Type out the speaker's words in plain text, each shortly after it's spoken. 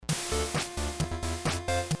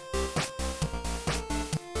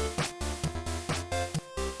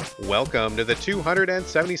Welcome to the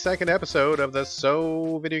 272nd episode of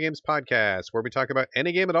the Video Games podcast, where we talk about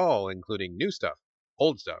any game at all, including new stuff,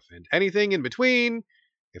 old stuff, and anything in between.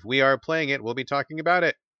 If we are playing it, we'll be talking about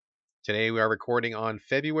it. Today we are recording on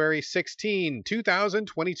February 16,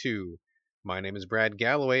 2022. My name is Brad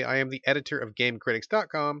Galloway. I am the editor of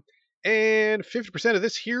GameCritics.com, and 50% of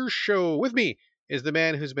this here show with me is the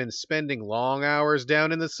man who's been spending long hours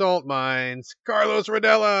down in the salt mines, Carlos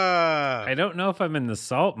Rodella. I don't know if I'm in the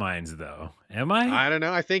salt mines, though. Am I? I don't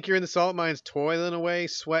know. I think you're in the salt mines, toiling away,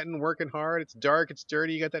 sweating, working hard. It's dark. It's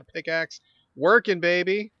dirty. You got that pickaxe. Working,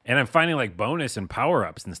 baby. And I'm finding like bonus and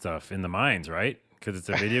power-ups and stuff in the mines, right? Because it's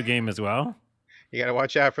a video game as well. You got to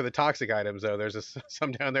watch out for the toxic items, though. There's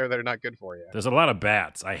some down there that are not good for you. There's a lot of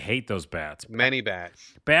bats. I hate those bats. Many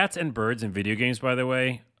bats. Bats and birds in video games, by the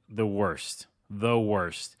way, the worst. The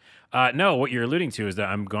worst. No, what you're alluding to is that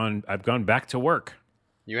I've gone back to work.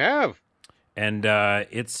 You have. And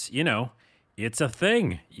it's a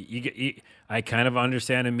thing. I kind of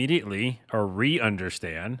understand immediately, or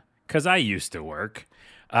re-understand, because I used to work,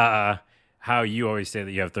 how you always say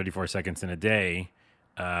that you have 34 seconds in a day.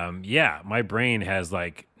 Yeah, my brain has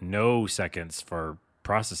like no seconds for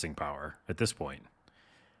processing power at this point.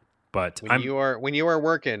 But when you are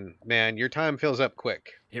working, man, your time fills up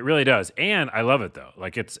quick. It really does, and I love it though.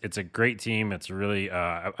 Like it's a great team. It's really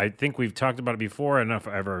I think we've talked about it before. I don't know if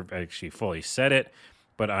I ever actually fully said it,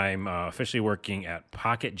 but I'm officially working at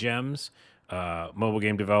Pocket Gems, mobile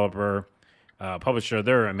game developer, publisher.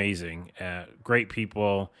 They're amazing, great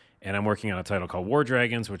people, and I'm working on a title called War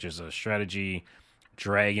Dragons, which is a strategy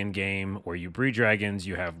dragon game where you breed dragons.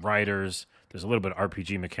 You have riders. There's a little bit of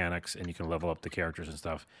RPG mechanics, and you can level up the characters and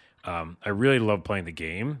stuff. I really love playing the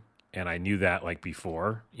game, and I knew that like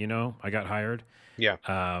before, I got hired. Yeah.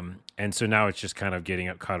 And so now it's just kind of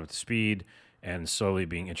getting caught up to speed and slowly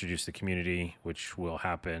being introduced to the community, which will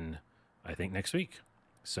happen, I think, next week.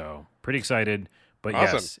 So pretty excited. But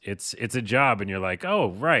awesome. Yes, it's a job, and you're like,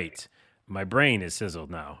 oh, right. My brain is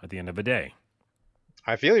sizzled now at the end of the day.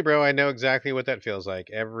 I feel you, bro. I know exactly what that feels like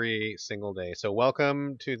every single day. So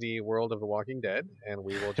welcome to the world of The Walking Dead, and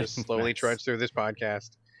we will just slowly Nice. trudge through this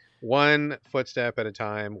podcast, one footstep at a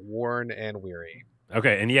time, worn and weary.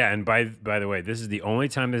 Okay, and by the way, this is the only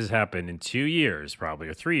time this has happened in 2 years, probably,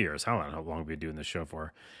 or 3 years. I don't know how long we've been doing this show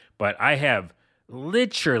for, but I have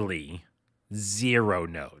literally 0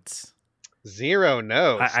 notes. 0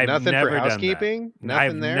 notes. I've Nothing never for done housekeeping. that. I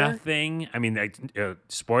have Nothing there. nothing. I mean,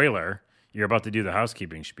 spoiler. You're about to do the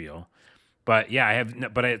housekeeping spiel, but yeah,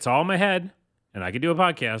 but it's all in my head, and I could do a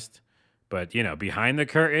podcast. But behind the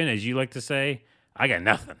curtain, as you like to say, I got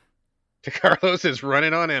nothing. Carlos is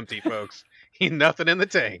running on empty, folks. He's nothing in the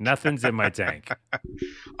tank. Nothing's in my tank.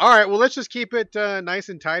 All right, well, let's just keep it nice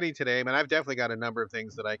and tidy today, man. I've definitely got a number of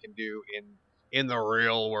things that I can do in the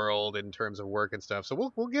real world in terms of work and stuff.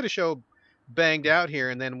 So we'll get a show banged out here,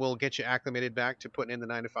 and then we'll get you acclimated back to putting in the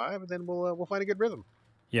 9 to 5, and then we'll find a good rhythm.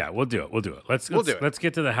 Yeah, we'll do it. Let's do it. Let's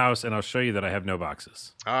get to the house, and I'll show you that I have no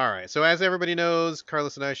boxes. All right. So as everybody knows,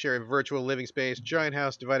 Carlos and I share a virtual living space, giant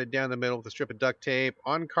house divided down the middle with a strip of duct tape.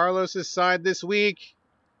 On Carlos's side this week,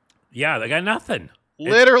 yeah, I got nothing.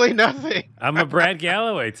 Literally nothing. I'm a Brad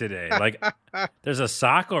Galloway today. Like, there's a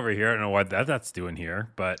sock over here. I don't know what that's doing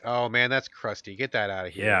here, but oh man, that's crusty. Get that out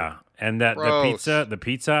of here. Yeah, and the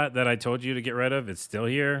pizza that I told you to get rid of, it's still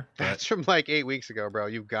here. That's from like 8 weeks ago, bro.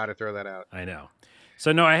 You've got to throw that out. I know.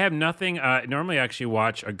 So no, I have nothing. Normally, I actually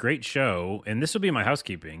watch a great show, and this will be my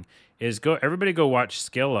housekeeping. Everybody go watch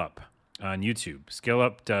Skill Up on YouTube. Skill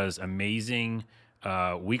Up does amazing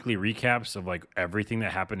weekly recaps of like everything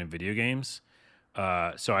that happened in video games.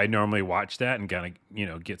 So I normally watch that and kind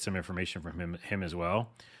of get some information from him as well.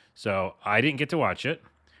 So I didn't get to watch it.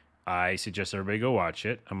 I suggest everybody go watch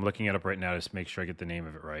it. I'm looking it up right now to make sure I get the name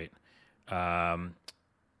of it right.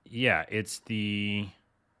 Yeah, it's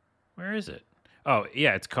where is it? Oh,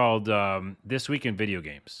 yeah, it's called This Week in Video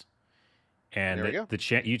Games. And the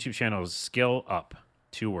YouTube channel is Skill Up,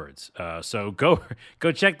 2 words. So go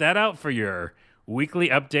check that out for your weekly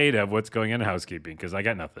update of what's going on in housekeeping, because I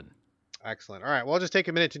got nothing. Excellent. All right, well, I'll just take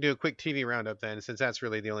a minute to do a quick TV roundup then, since that's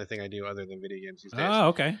really the only thing I do other than video games these days. Oh,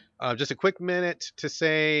 okay. Just a quick minute to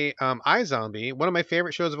say iZombie, one of my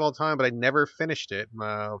favorite shows of all time, but I never finished it.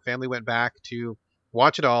 My family went back to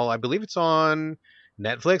watch it all. I believe it's on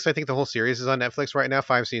Netflix. I think the whole series is on Netflix right now,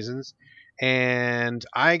 5 seasons. And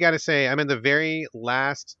I got to say, I'm in the very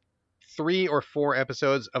last 3 or 4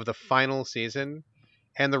 episodes of the final season.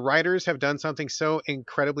 And the writers have done something so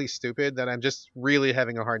incredibly stupid that I'm just really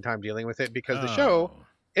having a hard time dealing with it, because the show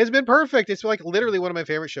It's been perfect. It's like literally one of my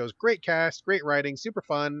favorite shows. Great cast, great writing, super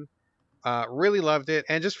fun. Really loved it.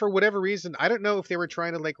 And just for whatever reason, I don't know if they were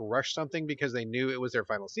trying to like rush something because they knew it was their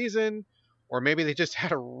final season, or maybe they just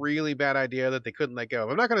had a really bad idea that they couldn't let go of.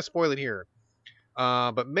 I'm not going to spoil it here.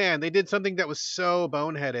 But man, they did something that was so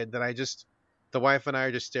boneheaded that the wife and I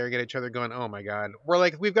are just staring at each other going, oh my God. We're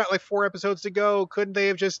like, we've got like 4 episodes to go. Couldn't they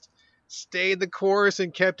have just stayed the course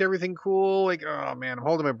and kept everything cool? Like, oh man, I'm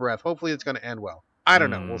holding my breath. Hopefully it's going to end well. I don't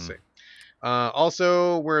know. We'll see.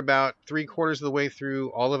 Also, we're about 3/4 of the way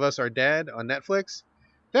through All of Us Are Dead on Netflix.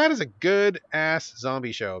 That is a good ass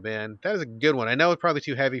zombie show, man. That is a good one. I know it's probably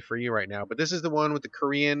too heavy for you right now, but this is the one with the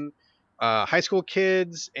Korean high school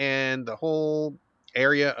kids, and the whole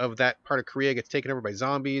area of that part of Korea gets taken over by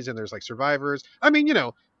zombies, and there's like survivors. I mean,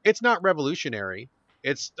 it's not revolutionary.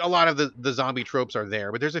 It's a lot of the zombie tropes are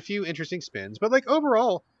there, but there's a few interesting spins. But like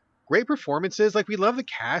overall, great performances. Like we love the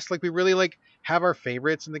cast. Like we really like have our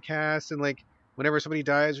favorites in the cast, and like whenever somebody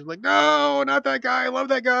dies, we're like, no, not that guy. I love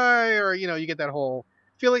that guy. Or you get that whole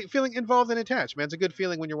feeling involved and attached, man. It's a good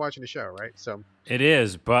feeling when you're watching a show, right? So It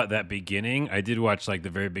is, but that beginning, I did watch like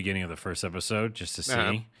the very beginning of the first episode just to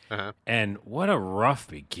see. And what a rough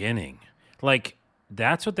beginning. Like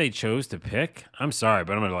that's what they chose to pick. I'm sorry,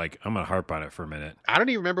 but I'm gonna harp on it for a minute. I don't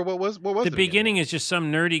even remember what was the beginning is just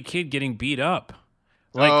some nerdy kid getting beat up.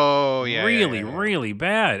 Like really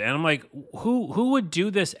bad. And I'm like, who would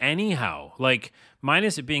do this anyhow? Like,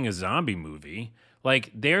 minus it being a zombie movie,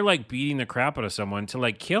 like they're like beating the crap out of someone to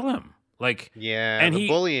like kill him. Like and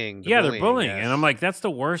bullying. They're bullying. Yes. And I'm like, that's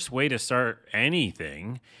the worst way to start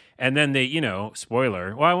anything. And then they,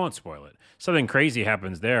 spoiler. Well, I won't spoil it. Something crazy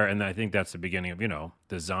happens there, and I think that's the beginning of,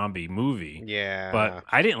 the zombie movie. Yeah. But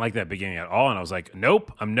I didn't like that beginning at all, and I was like,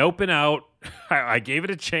 nope, I'm noping out. I gave it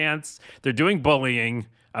a chance. They're doing bullying.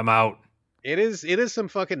 I'm out. It is some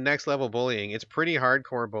fucking next level bullying. It's pretty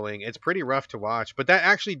hardcore bullying. It's pretty rough to watch, but that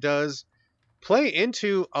actually does play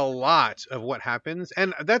into a lot of what happens,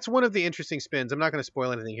 and that's one of the interesting spins. I'm not going to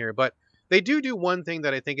spoil anything here, but they do one thing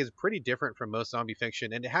that I think is pretty different from most zombie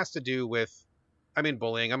fiction, and it has to do with,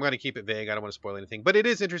 bullying. I'm going to keep it vague. I don't want to spoil anything, but it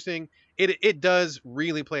is interesting. It does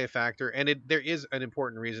really play a factor, and there is an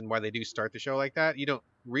important reason why they do start the show like that. You don't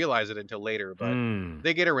realize it until later, but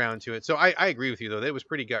they get around to it. So I agree with you, though. It was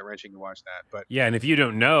pretty gut-wrenching to watch that. But yeah, and if you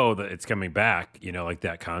don't know that it's coming back, like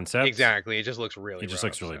that concept. Exactly. It just looks really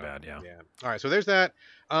bad, yeah. All right, so there's that.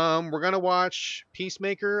 We're going to watch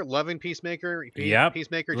Peacemaker, loving Peacemaker. Yep.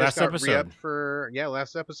 Peacemaker last just got episode. re-upped for,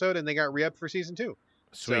 last episode, and they got re-upped for season 2.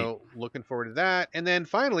 Sweet. So looking forward to that. And then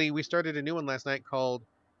finally, we started a new one last night called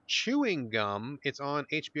Chewing Gum. It's on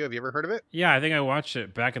HBO. Have you ever heard of it? Yeah, I think I watched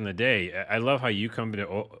it back in the day. I love how you come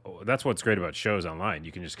to. That's what's great about shows online.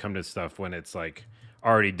 You can just come to stuff when it's like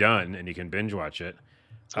already done, and you can binge watch it.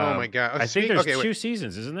 Oh my god! I think there's 2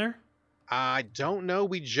 seasons, isn't there? I don't know.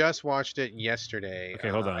 We just watched it yesterday. Okay,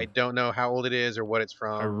 hold on. I don't know how old it is or what it's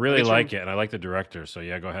from. I really like it, and I like the director. So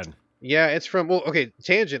yeah, go ahead. Yeah, it's from. Well, okay.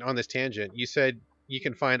 Tangent on this tangent. You said you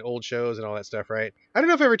can find old shows and all that stuff, right? I don't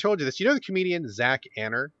know if I ever told you this. You know the comedian Zach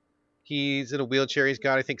Anner? He's in a wheelchair. He's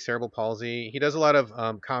got, I think, cerebral palsy. He does a lot of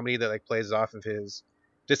comedy that like plays off of his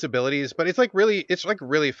disabilities, but it's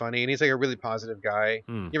really funny, and he's like a really positive guy.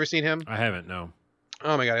 You ever seen him? I haven't. No.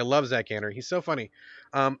 Oh my god, I love Zach Anner. He's so funny.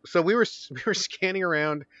 So we were scanning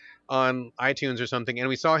around on iTunes or something, and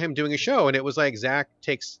we saw him doing a show, and it was like Zach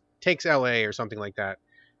takes LA or something like that.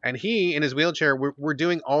 And he, in his wheelchair, we're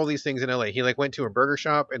doing all these things in LA. He like went to a burger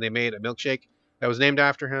shop and they made a milkshake that was named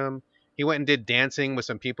after him. He went and did dancing with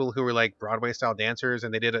some people who were like Broadway style dancers,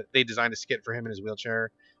 and they designed a skit for him in his wheelchair.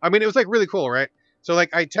 It was like really cool, right? So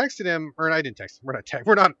like I texted him, or I didn't text him.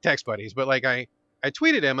 We're not text buddies, but like I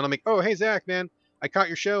tweeted him and I'm like, oh hey Zach, man, I caught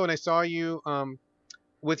your show and I saw you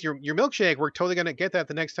with your milkshake. We're totally gonna get that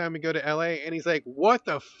the next time we go to LA. And he's like, what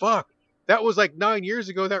the fuck? That was like 9 years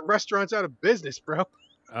ago. That restaurant's out of business, bro.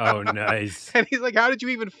 Oh, nice. And he's like, how did you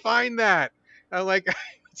even find that? I'm like,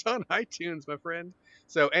 it's on iTunes, my friend.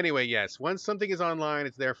 So anyway, yes, once something is online,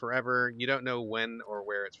 it's there forever. You don't know when or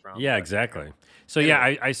where it's from. Yeah, exactly. So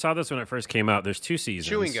anyway. Yeah, I saw this when it first came out. There's 2 seasons.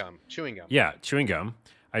 Chewing gum. Yeah, Chewing Gum.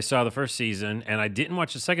 I saw the first season, and I didn't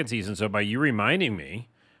watch the second season. So by you reminding me,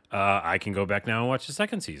 I can go back now and watch the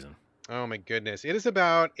second season. Oh my goodness. It is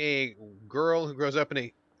about a girl who grows up in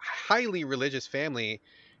a highly religious family,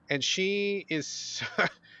 and she is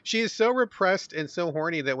so repressed and so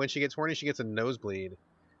horny that when she gets horny, she gets a nosebleed.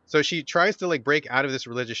 So she tries to like break out of this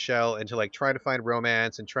religious shell and to like try to find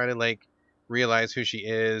romance and try to like realize who she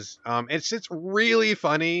is. It's really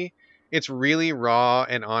funny. It's really raw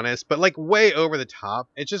and honest, but like way over the top.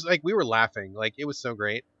 It's just like we were laughing. Like it was so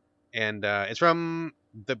great. And it's from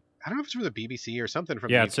I don't know if it's from the BBC or something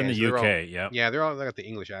from Yeah, the it's in UK. the So they're all, UK. Yeah. yeah, they're all got the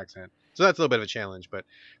English accent. So that's a little bit of a challenge, but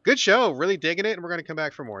good show. Really digging it, and we're going to come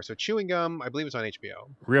back for more. So Chewing Gum, I believe it's on HBO.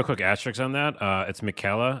 Real quick asterisk on that. It's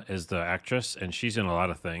Michaela is the actress, and she's in a lot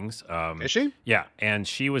of things. Is she? Yeah, and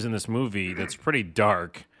she was in this movie that's pretty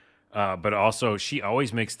dark, but also she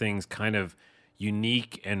always makes things kind of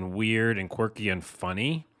unique and weird and quirky and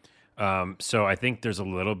funny. So I think there's a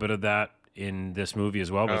little bit of that in this movie as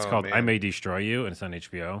well. But it's Oh, called I man. May Destroy You, and it's on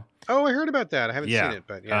HBO. Oh, I heard about that. I haven't Yeah. seen it,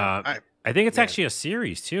 but yeah, I think it's man. actually a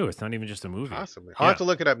series too. It's not even just a movie. Possibly. I'll Yeah. have to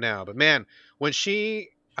look it up now. But man, when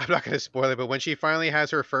I'm not going to spoil it, but when she finally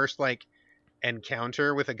has her first like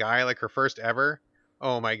encounter with a guy, like her first ever,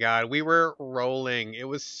 oh my God, we were rolling. It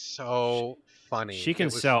was so funny. She can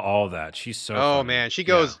It was, sell all that. She's so oh funny. man,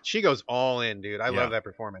 Yeah. she goes all in, dude. I Yeah. love that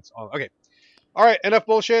performance. Okay. All right, enough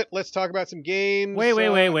bullshit. Let's talk about some games. Wait.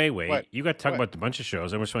 What? You got to talk What? about a bunch of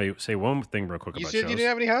shows. I just want to say one thing real quick You about said shows. you didn't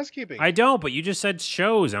have any housekeeping. I don't, but you just said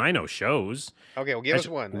shows, and I know shows. Okay, well, give us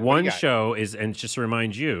one. What do you One got? show is, and just to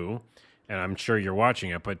remind you, and I'm sure you're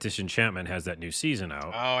watching it, but Disenchantment has that new season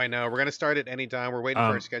out. Oh, I know. We're gonna start it anytime. We're waiting for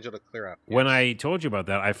our schedule to clear up. When Yes. I told you about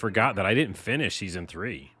that, I forgot that I didn't finish season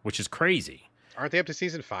 3, which is crazy. Aren't they up to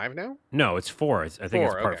season 5 now? No, it's 4. I think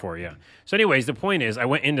it's 4, part okay. 4, yeah. So anyways, the point is I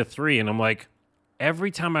went into 3, and I'm like,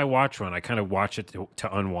 every time I watch one, I kind of watch it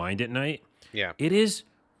to unwind at night. Yeah, It is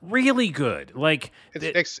really good. Like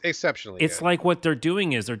it's exceptionally. it's good. like what they're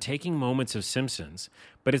doing is they're taking moments of Simpsons,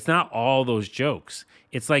 but it's not all those jokes.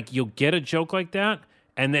 It's like you'll get a joke like that,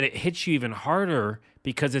 and then it hits you even harder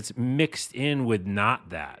because it's mixed in with not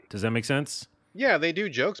that. Does that make sense? Yeah, they do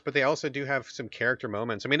jokes, but they also do have some character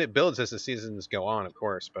moments. I mean, it builds as the seasons go on, of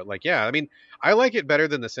course. But like, yeah, I mean, I like it better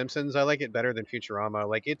than The Simpsons. I like it better than Futurama.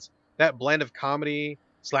 Like, it's that blend of comedy,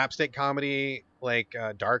 slapstick comedy, like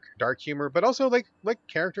dark humor, but also like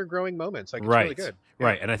character growing moments. Like, it's really good. Yeah.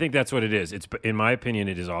 Right. And I think that's what it is. It's, in my opinion,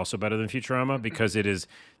 it is also better than Futurama because it is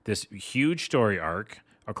this huge story arc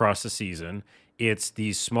across the season. It's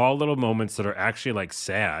these small little moments that are actually like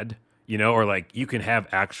sad, you know, or like you can have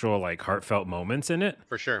actual like heartfelt moments in it.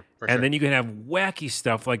 For sure. And then you can have wacky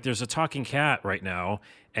stuff. Like there's a talking cat right now,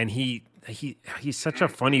 and he's such a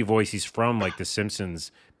funny voice. He's from like The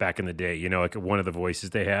Simpsons back in the day, you know, like one of the voices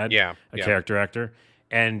they had. Yeah, a yeah. character actor.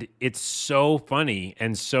 And it's so funny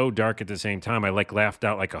and so dark at the same time. I like laughed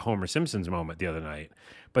out like a Homer Simpson's moment the other night.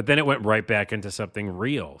 But then it went right back into something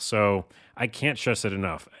real. So I can't stress it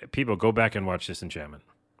enough. People, go back and watch Disenchantment.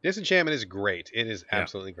 Disenchantment is great. It is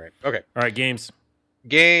absolutely great. Okay. All right, games.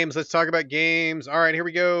 Games. Let's talk about games. All right, here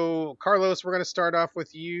we go. Carlos, we're going to start off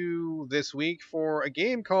with you this week for a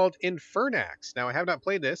game called Infernax. Now, I have not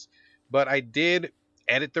played this, but I did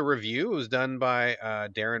edit the review. It was done by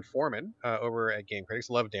Darren Foreman over at Game Critics.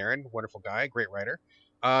 Love Darren. Wonderful guy. Great writer.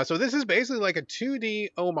 So this is basically like a 2D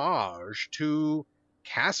homage to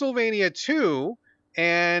Castlevania 2.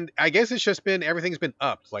 And I guess it's just been, everything's been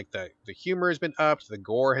upped. Like the humor has been upped. The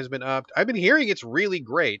gore has been upped. I've been hearing it's really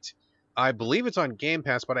great. I believe it's on Game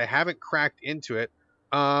Pass, but I haven't cracked into it.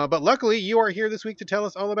 But luckily, you are here this week to tell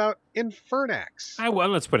us all about Infernax. Well,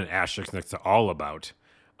 let's put an asterisk next to all about.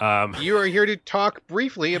 You are here to talk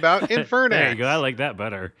briefly about Infernax. There you go. I like that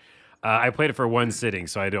better. I played it for one sitting,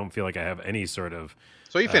 so I don't feel like I have any sort of...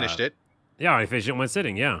 So you finished it. Yeah, I finished it in one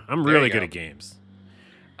sitting, yeah. I'm There really you good go. at games.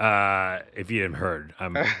 If you hadn't heard,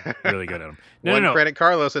 I'm really good at them. One No. credit,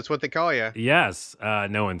 Carlos. That's what they call you. Yes,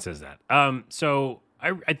 no one says that. So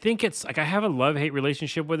I think it's like I have a love-hate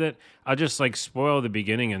relationship with it. I'll just like spoil the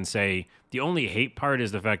beginning and say the only hate part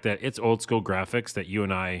is the fact that it's old school graphics that you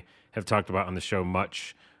and I have talked about on the show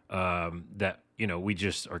much. That you know we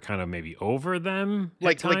just are kind of maybe over them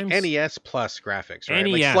Like at times. NES Plus graphics, right?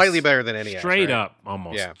 NES, Like slightly better than NES. straight right? up,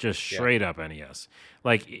 almost Yeah, just yeah. straight up NES.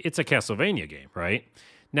 Like it's a Castlevania game, right?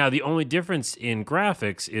 Now the only difference in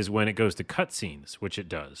graphics is when it goes to cutscenes, which it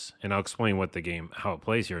does, and I'll explain what the game how it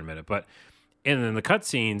plays here in a minute. But and then the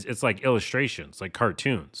cutscenes, it's like illustrations, like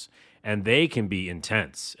cartoons, and they can be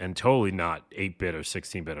intense and totally not 8-bit or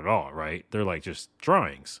 16-bit at all, right? They're like just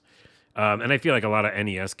drawings. And I feel like a lot of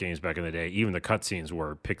NES games back in the day, even the cutscenes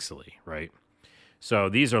were pixely, right? So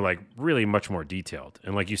these are like really much more detailed.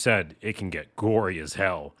 And like you said, it can get gory as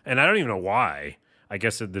hell. And I don't even know why. I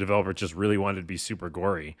guess that the developer just really wanted to be super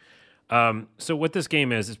gory. So what this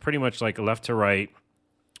game is pretty much like a left to right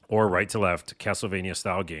or right to left Castlevania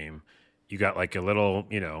style game. You got like a little,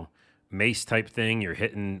 you know, mace type thing. You're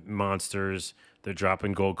hitting monsters. They're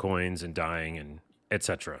dropping gold coins and dying and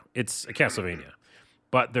etc. It's a Castlevania.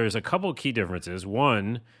 But there's a couple key differences.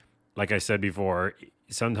 One, like I said before,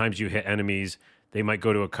 sometimes you hit enemies. They might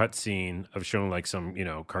go to a cutscene of showing like some, you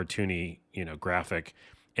know, cartoony, you know, graphic.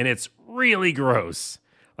 And it's really gross.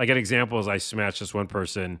 Like an example is I smashed this one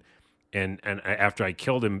person, and after I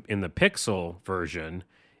killed him in the pixel version,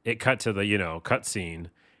 it cut to the cutscene,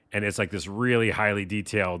 and it's like this really highly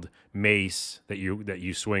detailed mace that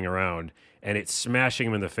you swing around, and it's smashing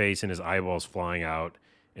him in the face, and his eyeballs flying out,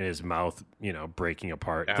 and his mouth breaking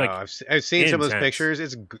apart. Oh, It's like I've seen some of those intense. pictures.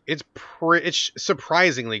 It's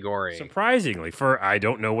surprisingly gory. Surprisingly, for I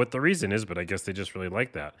don't know what the reason is, but I guess they just really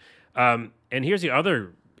like that. And here's the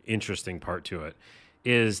other interesting part to it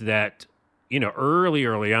is that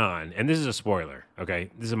early on, and this is a spoiler. Okay,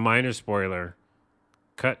 this is a minor spoiler.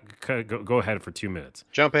 Go ahead for 2 minutes.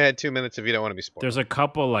 Jump ahead 2 minutes if you don't want to be spoiled. There's a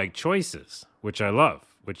couple like choices which I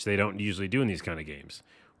love, which they don't usually do in these kind of games.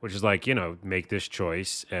 Which is like make this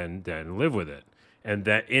choice and then live with it, and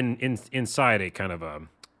that inside a kind of a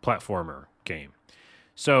platformer game.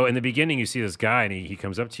 So in the beginning, you see this guy, and he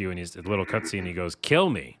comes up to you, and he's a little cutscene, and he goes, "Kill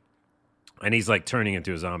me," and he's like turning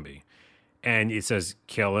into a zombie, and it says,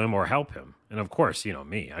 "Kill him or help him," and of course,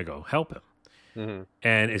 me, I go, "Help him." Mm-hmm.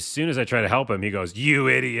 And as soon as I try to help him, he goes, "You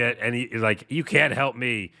idiot!" And he's like, "You can't help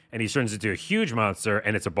me!" And he turns into a huge monster,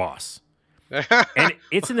 and it's a boss, and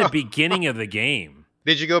it's in the beginning of the game.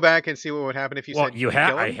 Did you go back and see what would happen if you said you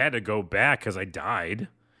had? I had to go back because I died.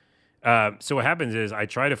 So what happens is I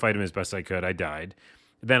tried to fight him as best I could. I died.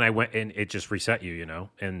 Then I went and it just reset you,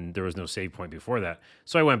 and there was no save point before that.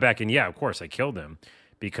 So I went back and of course I killed him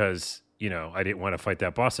because, I didn't want to fight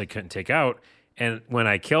that boss I couldn't take out. And when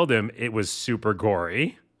I killed him, it was super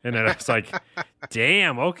gory. And then I was like,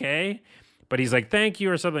 damn, okay. But he's like, thank you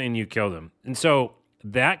or something. And you killed him. And so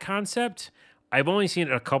that concept, I've only seen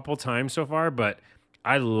it a couple times so far, but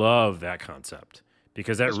I love that concept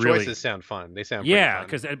because that those really choices sound fun. They sound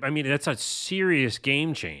because I mean that's a serious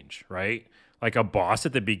game change, right? Like a boss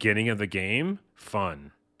at the beginning of the game,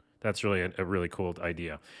 fun. That's really a really cool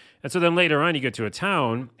idea. And so then later on, you get to a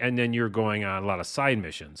town, and then you're going on a lot of side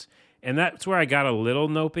missions, and that's where I got a little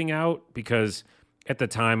noping out because at the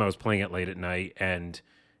time I was playing it late at night, and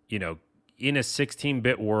in a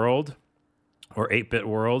 16-bit world or 8-bit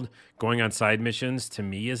world, going on side missions to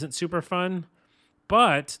me isn't super fun.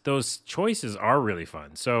 But those choices are really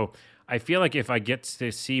fun. So I feel like if I get to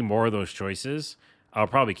see more of those choices, I'll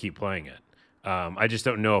probably keep playing it. I just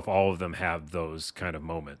don't know if all of them have those kind of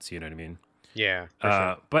moments. You know what I mean? Yeah. For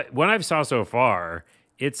sure. But what I've saw so far,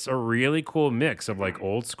 it's a really cool mix of like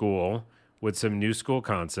old school with some new school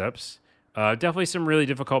concepts. Definitely some really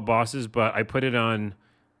difficult bosses, but I put it on,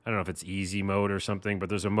 I don't know if it's easy mode or something, but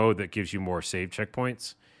there's a mode that gives you more save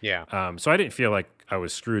checkpoints. Yeah. So I didn't feel like I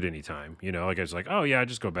was screwed anytime, like I was like, oh yeah, I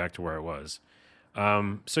just go back to where I was.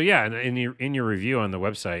 So yeah, and in your review on the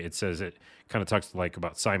website, it says it kind of talks like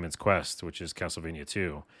about Simon's Quest, which is Castlevania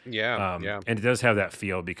 2. Yeah. Yeah. And it does have that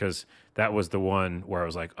feel because that was the one where I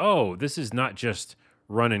was like, oh, this is not just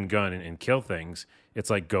run and gun and kill things. It's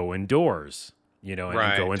like go indoors, and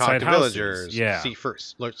Right. go Talk inside to houses. villagers. Yeah. See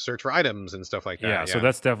first. Search for items and stuff like that. Yeah, so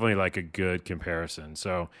that's definitely like a good comparison.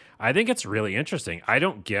 So I think it's really interesting. I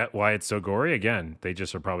don't get why it's so gory. Again, they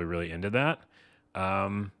just are probably really into that.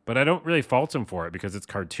 But I don't really fault them for it because it's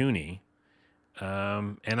cartoony.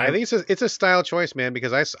 And I think it's a style choice, man.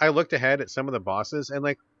 Because I looked ahead at some of the bosses, and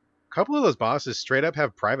like a couple of those bosses straight up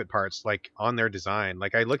have private parts like on their design.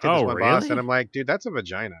 Like I looked at this one boss, and I'm like, dude, that's a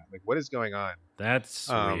vagina. Like, what is going on? That's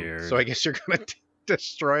weird. So I guess you're gonna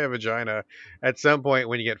destroy a vagina at some point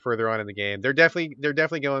when you get further on in the game. They're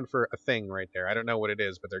definitely going for a thing right there. I don't know what it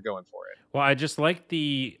is, but they're going for it. Well, I just like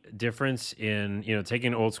the difference in taking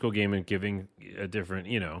an old school game and giving a different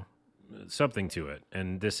something to it,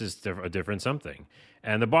 and this is a different something.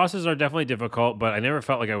 And the bosses are definitely difficult, but I never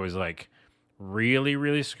felt like I was like really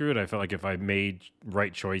really screwed. I felt like if I made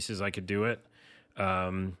right choices, I could do it.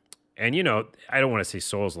 And I don't want to say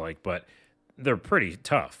Souls like, but they're pretty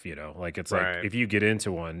tough, like it's Right. like if you get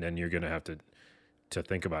into one, then you're going to have to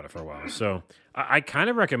think about it for a while. So I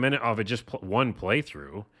kind of recommend it off of just one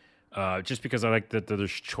playthrough, just because I like that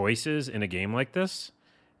there's choices in a game like this.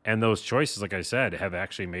 And those choices, like I said, have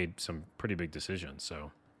actually made some pretty big decisions.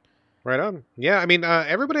 So Right on. Yeah, I mean,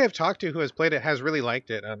 everybody I've talked to who has played it has really liked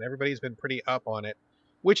it. Everybody's been pretty up on it,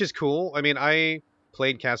 which is cool. I mean, I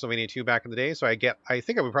played Castlevania 2 back in the day, so I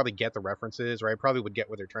think I would probably get the references, or I probably would get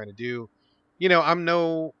what they're trying to do. I'm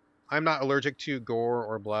not allergic to gore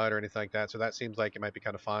or blood or anything like that, so that seems like it might be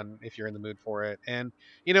kind of fun if you're in the mood for it. And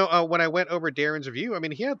when I went over Darren's review, I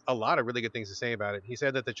mean, he had a lot of really good things to say about it. He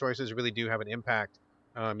said that the choices really do have an impact.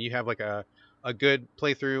 You have like a good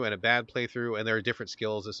playthrough and a bad playthrough, and there are different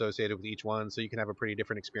skills associated with each one, so you can have a pretty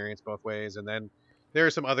different experience both ways. And then there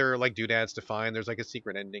are some other like doodads to find. There's like a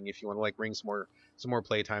secret ending if you want to like wring some more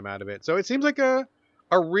playtime out of it. So it seems like a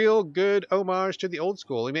a real good homage to the old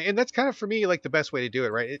school. I mean, and that's kind of for me like the best way to do it,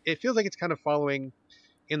 right? It feels like it's kind of following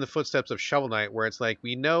in the footsteps of Shovel Knight, where it's like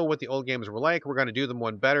we know what the old games were like. We're going to do them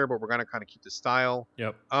one better, but we're going to kind of keep the style.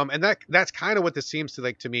 Yep. And that's kind of what this seems to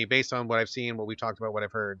like to me, based on what I've seen, what we've talked about, what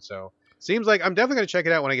I've heard. So seems like I'm definitely going to check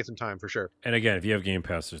it out when I get some time for sure. And again, if you have Game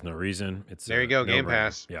Pass, there's no reason. It's there you go, Game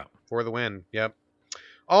Pass. Yeah, for the win. Yep.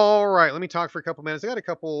 All right, let me talk for a couple minutes. I got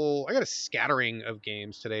a scattering of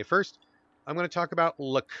games today. First, I'm going to talk about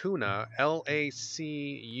Lacuna, Lacuna.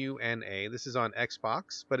 This is on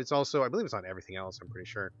Xbox, but it's also, I believe it's on everything else, I'm pretty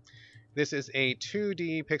sure. This is a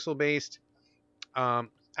 2D pixel-based, I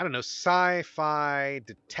don't know, sci-fi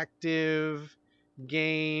detective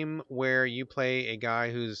game where you play a guy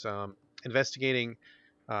who's investigating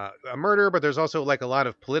a murder, but there's also like a lot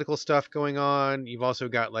of political stuff going on. You've also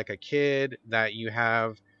got like a kid that you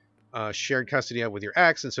have shared custody of with your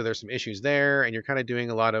ex, and so there's some issues there, and you're kind of doing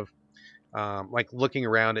a lot of like looking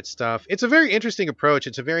around at stuff. It's a very interesting approach.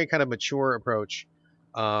 It's a very kind of mature approach.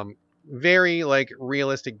 Very like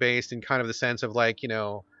realistic based in kind of the sense of like, you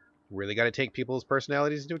know, really got to take people's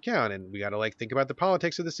personalities into account, and we got to like think about the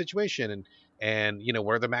politics of the situation, and you know,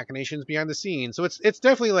 what are the machinations behind the scenes. So it's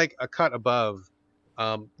definitely like a cut above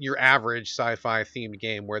your average sci-fi themed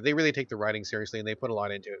game, where they really take the writing seriously and they put a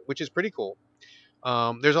lot into it, which is pretty cool.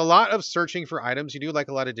 There's a lot of searching for items. You do like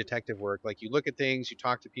a lot of detective work. Like you look at things, you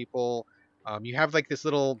talk to people. You have like this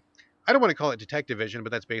little, I don't want to call it detective vision,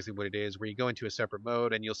 but that's basically what it is, where you go into a separate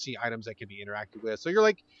mode and you'll see items that can be interacted with. So you're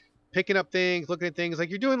like picking up things, looking at things, like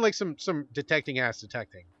you're doing like some detecting.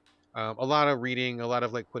 A lot of reading, a lot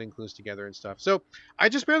of like putting clues together and stuff. So I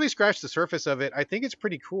just barely scratched the surface of it. I think it's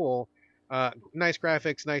pretty cool. Nice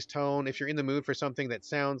graphics, nice tone. If you're in the mood for something that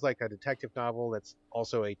sounds like a detective novel that's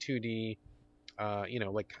also a 2D, you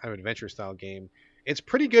know, like kind of adventure style game, it's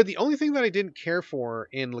pretty good. The only thing that I didn't care for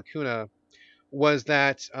in Lacuna was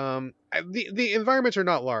that the environments are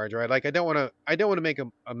not large, right? Like I don't want to make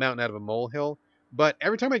a mountain out of a molehill, but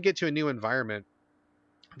every time I get to a new environment,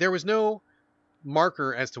 there was no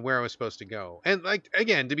marker as to where I was supposed to go. And like,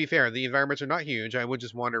 again, to be fair, the environments are not huge. I would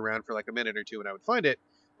just wander around for like a minute or two and I would find it.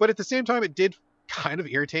 But at the same time, it did kind of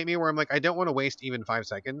irritate me, where I'm like, I don't want to waste even 5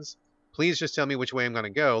 seconds. Please just tell me which way I'm going to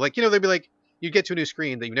go. Like, you know, they'd be like, you get to a new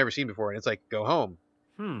screen that you've never seen before, and it's like, go home.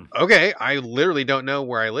 Okay, I literally don't know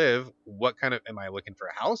where I live. What kind of, am I looking for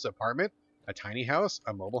a house, apartment, a tiny house,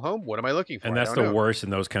 a mobile home? What am I looking for? And that's the worst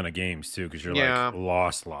in those kind of games too, because you're like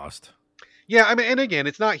lost. Yeah, I mean, and again,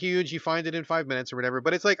 it's not huge. You find it in 5 minutes or whatever,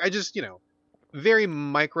 but it's like, I just, you know, very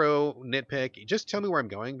micro nitpick. Just tell me where I'm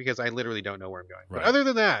going, because I literally don't know where I'm going. Right. But other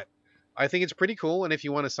than that, I think it's pretty cool. And if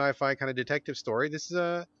you want a sci-fi kind of detective story, this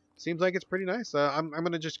is seems like it's pretty nice. I'm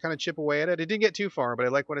going to just kind of chip away at it. It didn't get too far, but I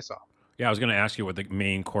like what I saw. Yeah, I was going to ask you what the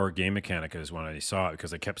main core game mechanic is when I saw it,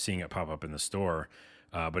 because I kept seeing it pop up in the store.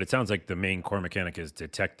 But it sounds like the main core mechanic is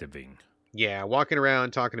detectiving. Yeah, walking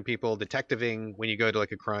around, talking to people, detectiving when you go to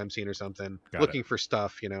like a crime scene or something, looking for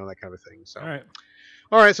stuff, you know, that kind of thing. So,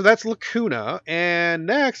 all right, so that's Lacuna. And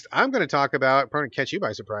next, I'm going to talk about, I'm going to catch you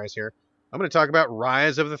by surprise here. I'm going to talk about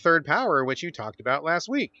Rise of the Third Power, which you talked about last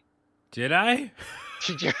week. Did I?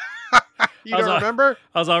 You don't remember?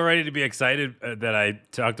 I was all ready to be excited that I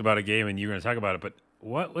talked about a game and you were going to talk about it, but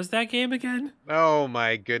what was that game again? Oh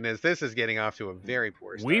my goodness, this is getting off to a very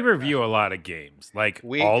poor start. We review a lot of games, like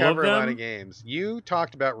we all cover of them? a lot of games. You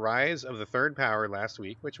talked about Rise of the Third Power last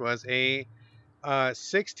week, which was a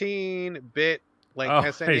 16-bit like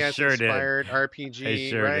SNES inspired RPG. I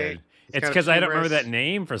sure right? Did. It's because I don't remember that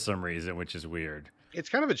name for some reason, which is weird. It's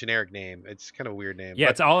kind of a generic name. It's kind of a weird name. Yeah,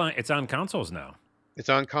 it's on consoles now. It's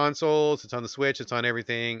on consoles. It's on the Switch. It's on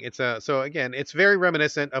everything. So again, it's very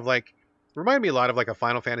reminiscent of like, remind me a lot of like a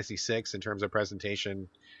Final Fantasy VI in terms of presentation.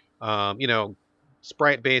 You know,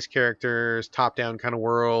 sprite-based characters, top-down kind of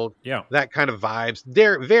world. Yeah, that kind of vibes.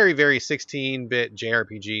 They're very, very 16-bit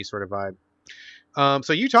JRPG sort of vibe.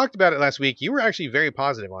 So you talked about it last week. You were actually very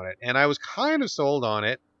positive on it, and I was kind of sold on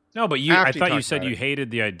it. No, but I thought you said you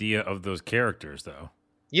hated the idea of those characters, though.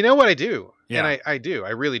 You know what I do? Yeah. And I do. I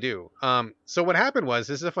really do. So what happened was,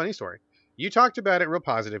 this is a funny story. You talked about it real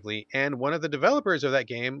positively, and one of the developers of that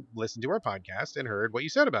game listened to our podcast and heard what you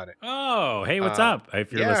said about it. Oh, hey, what's up?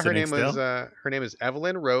 If you're listening still. Her name is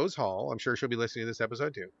Evelyn Rose Hall. I'm sure she'll be listening to this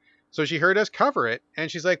episode too. So she heard us cover it,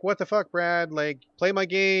 and she's like, what the fuck, Brad? Like, play my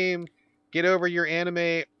game, get over your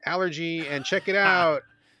anime allergy, and check it out.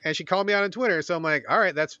 And she called me out on Twitter. So I'm like, all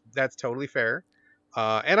right, that's totally fair.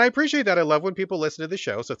 And I appreciate that. I love when people listen to the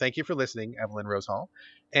show. So thank you for listening, Evelyn Rose Hall.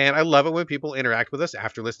 And I love it when people interact with us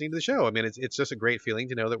after listening to the show. I mean, it's just a great feeling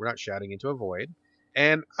to know that we're not shouting into a void.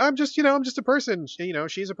 And I'm just a person. You know,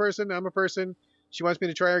 she's a person. I'm a person. she wants me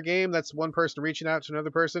to try her game. That's one person reaching out to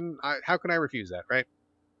another person. How can I refuse that, right?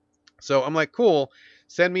 So I'm like, cool,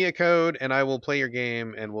 send me a code and I will play your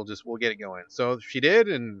game and we'll get it going. So she did,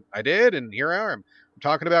 and I did, and here I am. I'm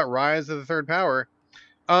talking about Rise of the Third Power.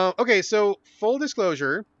 Okay, so full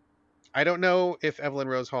disclosure, I don't know if Evelyn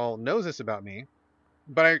Rose Hall knows this about me,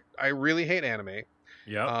 but I really hate anime.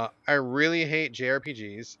 Yep. I really hate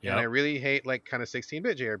JRPGs, and I Yep. really hate like kind of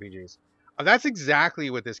 16-bit JRPGs. That's exactly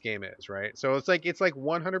what this game is, right? So it's like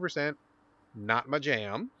 100% not my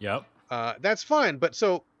jam. Yep. That's fine, but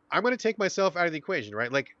so I'm going to take myself out of the equation,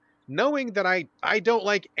 right? Like knowing that I don't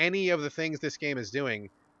like any of the things this game is doing,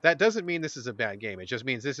 that doesn't mean this is a bad game. It just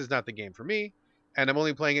means this is not the game for me, and I'm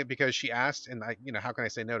only playing it because she asked, and how can I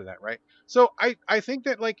say no to that, right? So I think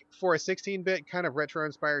that like for a 16-bit kind of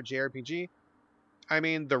retro-inspired JRPG, I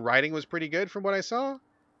mean, the writing was pretty good from what I saw.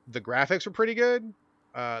 The graphics were pretty good.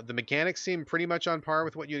 The mechanics seemed pretty much on par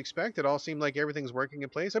with what you'd expect. It all seemed like everything's working in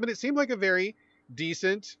place. I mean, it seemed like a very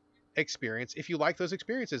decent experience if you like those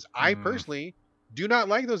experiences. I personally do not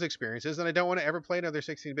like those experiences, and I don't want to ever play another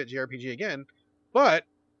 16-bit JRPG again. But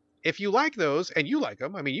if you like those, and you like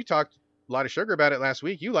them, I mean, you talked a lot of sugar about it last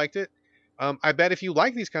week. You liked it. I bet if you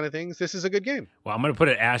like these kind of things, this is a good game. Well, I'm going to put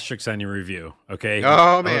an asterisk on your review. Okay.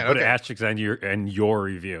 Oh man, I'm gonna put okay. an asterisk on your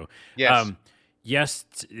review. Yes. Yes,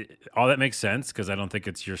 all that makes sense because I don't think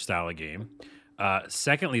it's your style of game.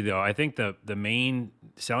 Secondly, though, I think the main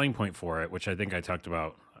selling point for it, which I think I talked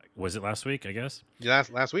about, was it last week? I guess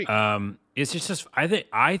Last week. it's just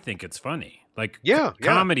I think it's funny. Like Yeah.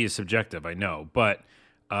 comedy is subjective, I know, but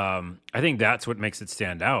I think that's what makes it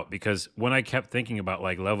stand out. Because when I kept thinking about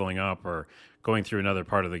like leveling up or going through another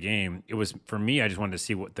part of the game, it was for me. I just wanted to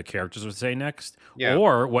see what the characters would say next, Yeah.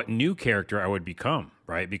 or what new character I would become.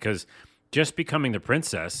 Right, because just becoming the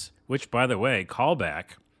princess, which by the way,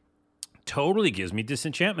 callback, totally gives me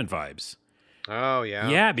Disenchantment vibes. Oh yeah.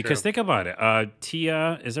 Yeah, because True. think about it.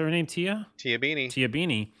 Tia, is that her name? Tia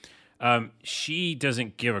Beanie. Beanie. She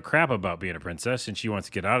doesn't give a crap about being a princess, and she wants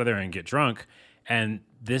to get out of there and get drunk. And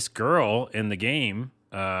this girl in the game,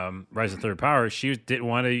 Rise of Third Power, she didn't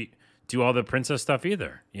want to do all the princess stuff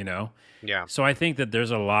either, Yeah. So I think that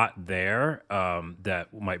there's a lot there that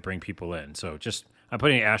might bring people in. So just I'm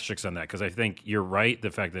putting asterisks on that because I think you're right.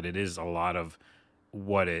 The fact that it is a lot of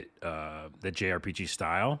what the JRPG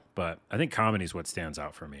style, but I think comedy is what stands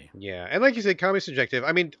out for me. Yeah. And like you said, comedy subjective.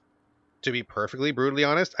 I mean, to be perfectly brutally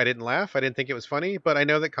honest, I didn't laugh. I didn't think it was funny, but I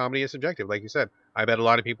know that comedy is subjective. Like you said, I bet a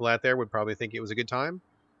lot of people out there would probably think it was a good time.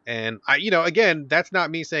 And again, that's not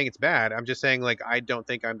me saying it's bad. I'm just saying like I don't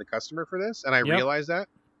think I'm the customer for this, and I Yep. realize that.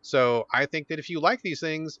 So I think that if you like these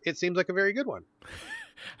things, it seems like a very good one.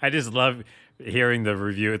 I just love hearing the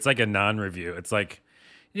review. It's like a non-review. It's like,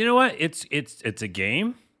 you know what? It's a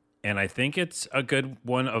game, and I think it's a good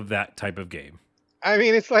one of that type of game. I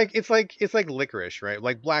mean, it's like licorice, right?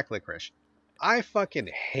 Like black licorice. I fucking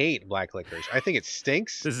hate black licorice. I think it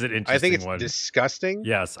stinks. This is an I think interesting it's one. disgusting.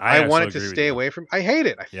 Yes, I want it actually to agree with stay you. away from. I hate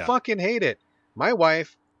it. I Yeah. fucking hate it. My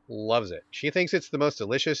wife loves it. She thinks it's the most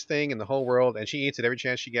delicious thing in the whole world, and she eats it every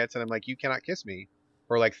chance she gets. And I'm like, you cannot kiss me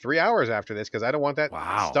for like 3 hours after this because I don't want that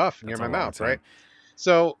Wow, stuff near that's my a long mouth, time. right?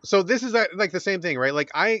 So this is like the same thing, right?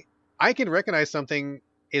 Like I can recognize something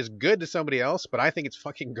is good to somebody else, but I think it's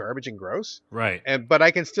fucking garbage and gross. Right. But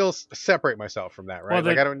I can still separate myself from that, right? Well,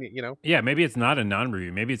 like the- I don't, Yeah, maybe it's not a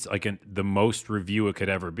non-review. Maybe it's like the most review it could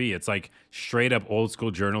ever be. It's like straight up old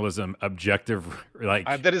school journalism, objective. Like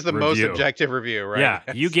that is the most review. objective review, right?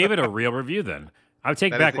 Yeah, you gave it a real review. Then I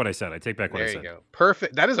take That back is what I said. I take back what There I you said. go.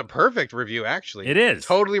 Perfect. That is a perfect review, actually. It is.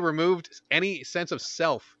 Totally removed any sense of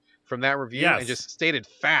self from that review Yes. and just stated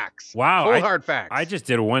facts. Wow, Full hard facts. I just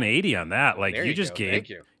did a 180 on that. Like There you just go. gave Thank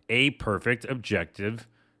you. a perfect, objective,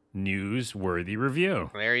 newsworthy review.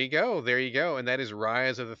 There you go. There you go. And that is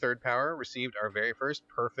Rise of the Third Power received our very first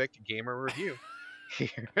perfect gamer review.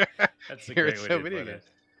 That's a Here great at way So to Video put Games. it.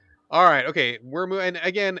 All right. Okay. We're moving. And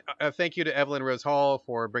again, thank you to Evelyn Rose Hall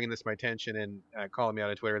for bringing this to my attention and calling me out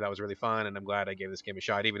on Twitter. That was really fun. And I'm glad I gave this game a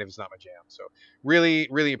shot, even if it's not my jam. So really,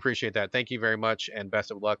 really appreciate that. Thank you very much. And best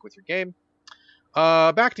of luck with your game.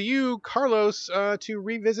 Back to you, Carlos, to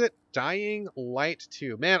revisit Dying Light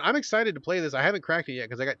 2. Man, I'm excited to play this. I haven't cracked it yet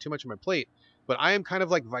because I got too much on my plate. But I am kind of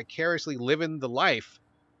like vicariously living the life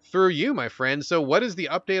through you, my friend. So what is the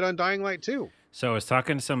update on Dying Light 2? So I was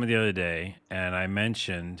talking to someone the other day, and I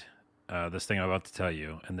mentioned this thing I'm about to tell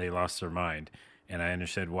you, and they lost their mind. And I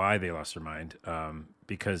understood why they lost their mind.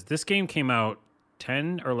 Because this game came out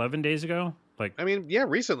 10 or 11 days ago. Like, I mean, yeah,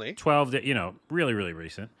 recently. 12, really, really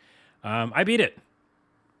recent. I beat it.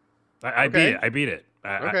 I beat Okay. it. I beat it.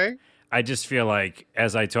 Okay. I just feel like,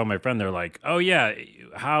 as I told my friend, they're like, "Oh yeah,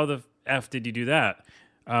 how the F did you do that?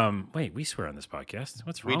 Wait, we swear on this podcast.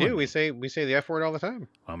 What's wrong? We do. With We say the F word all the time.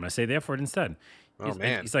 Well, I'm going to say the F word instead. Oh,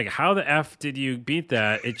 man. He's like, how the F did you beat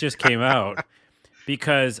that? It just came out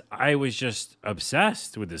because I was just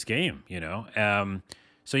obsessed with this game, you know?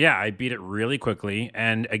 So yeah, I beat it really quickly.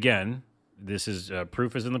 And again, this is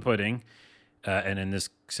proof is in the pudding. And in this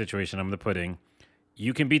situation, I'm the pudding.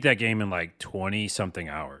 You can beat that game in like 20 something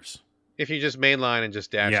hours. If you just mainline and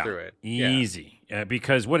just dash through it. Easy.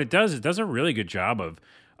 Because what it does a really good job of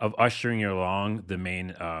ushering you along the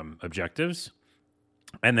main objectives.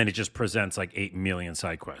 And then it just presents like 8 million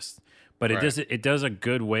side quests. But it does a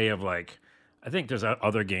good way of like, I think there's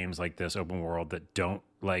other games like this open world that don't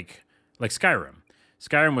like Skyrim.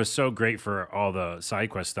 Skyrim was so great for all the side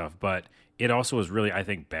quest stuff, but it also was really, I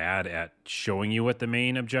think, bad at showing you what the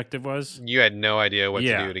main objective was. You had no idea what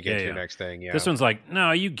to do to get to your next thing. Yeah. This one's like,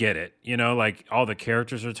 no, you get it. You know, like all the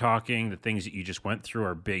characters are talking. The things that you just went through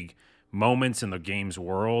are big moments in the game's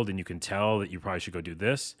world, and you can tell that you probably should go do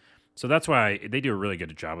this. So that's why they do a really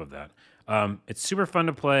good job of that. It's super fun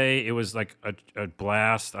to play. It was like a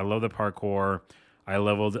blast. I love the parkour. I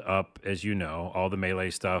leveled up, as you know, all the melee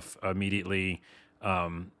stuff immediately.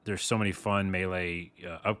 There's so many fun melee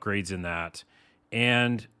upgrades in that.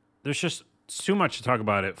 And there's just too much to talk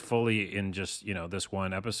about it fully in just, you know, this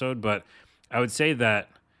one episode. But I would say that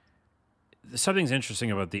something's interesting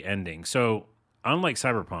about the ending. So unlike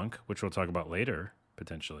Cyberpunk, which we'll talk about later,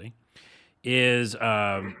 potentially, is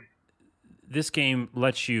this game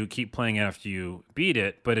lets you keep playing after you beat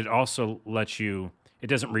it, but it also lets you, it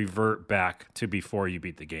doesn't revert back to before you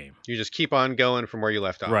beat the game. You just keep on going from where you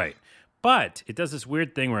left off. Right. But it does this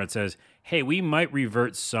weird thing where it says, hey, we might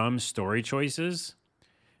revert some story choices,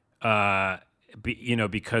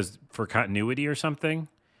 because for continuity or something.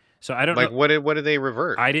 So I don't know. Like, what did they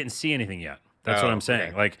revert? I didn't see anything yet. That's what I'm saying.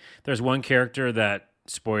 Okay. Like, there's one character that,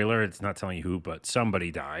 spoiler, it's not telling you who, but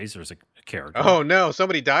somebody dies. There's a character. Oh, no.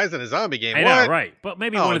 Somebody dies in a zombie game. I know, right. But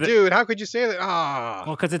maybe one of the... dude, how could you say that? Oh.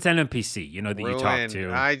 Well, because it's an NPC, you know, that you talk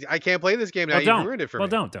to. I can't play this game now. You ruined it for me. Well,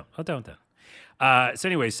 don't. So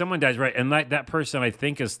anyway, someone dies, right? And that person, I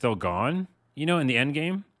think, is still gone, you know, in the end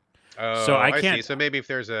game. Oh, so I can't. See. So maybe if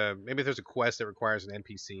there's a quest that requires an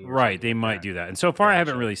NPC. Right, they might do that. And so far, I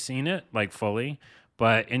haven't really seen it, like, fully.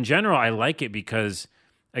 But in general, I like it because,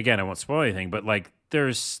 again, I won't spoil anything, but, like,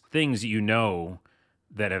 there's things you know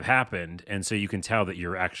that have happened, and so you can tell that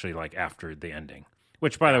you're actually, like, after the ending.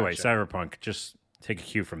 Which, by the way, Cyberpunk, just take a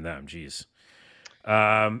cue from them. Jeez.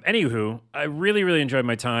 Anywho, I really, really enjoyed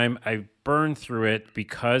my time. I burned through it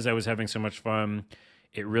because I was having so much fun.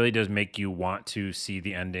 It really does make you want to see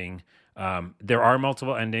the ending. There are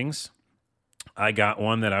multiple endings. I got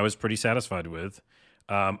one that I was pretty satisfied with.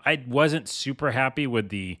 I wasn't super happy with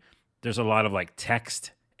there's a lot of like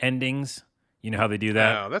text endings. You know how they do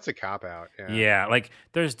that? Oh, that's a cop-out. Yeah, like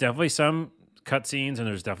there's definitely some cutscenes and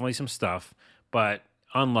there's definitely some stuff, but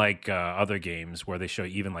unlike other games where they show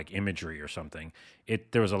even like imagery or something,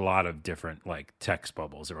 there was a lot of different like text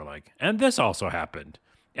bubbles that were like, and this also happened,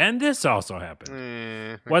 and this also happened.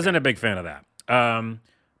 Okay. Wasn't a big fan of that.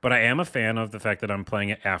 But I am a fan of the fact that I'm playing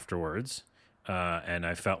it afterwards, and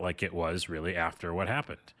I felt like it was really after what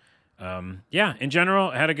happened. In general,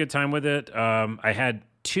 I had a good time with it. I had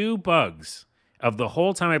 2 bugs. Of the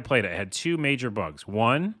whole time I played it, I had 2 major bugs.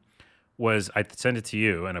 One was, I sent it to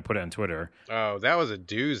you, and I put it on Twitter. Oh, that was a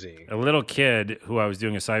doozy. A little kid who I was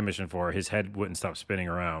doing a side mission for, his head wouldn't stop spinning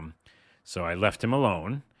around. So I left him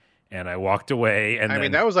alone, and I walked away. And I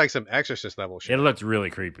mean, that was like some Exorcist level shit. It looked really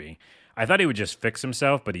creepy. I thought he would just fix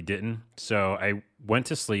himself, but he didn't. So I went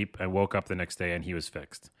to sleep. I woke up the next day, and he was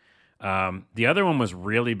fixed. The other one was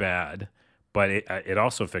really bad, but it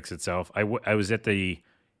also fixed itself. I was at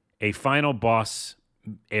a final boss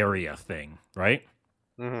area thing, right?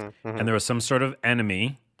 And there was some sort of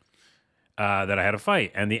enemy that I had to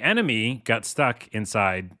fight. And the enemy got stuck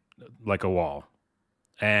inside like a wall.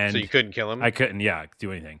 And so you couldn't kill him? I couldn't,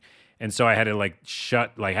 do anything. And so I had to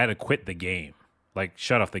I had to quit the game. Like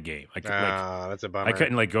shut off the game. That's a bummer. I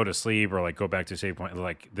couldn't go to sleep or go back to save point.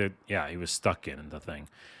 He was stuck in the thing.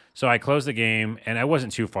 So I closed the game and I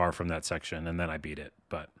wasn't too far from that section and then I beat it.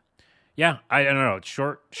 But yeah, I don't know.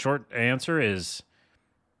 Short answer is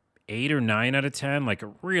 8 or 9 out of 10. Like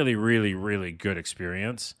a really, really, really good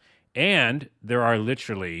experience. And there are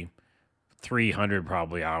literally 300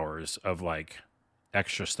 probably hours of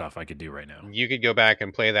extra stuff I could do right now. You could go back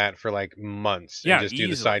and play that for months and just do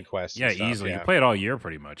the side quests. Yeah, easily. You play it all year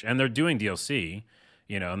pretty much. And they're doing DLC,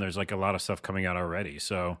 and there's a lot of stuff coming out already.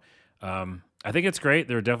 So I think it's great.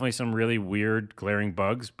 There are definitely some really weird, glaring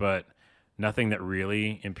bugs, but nothing that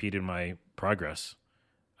really impeded my progress.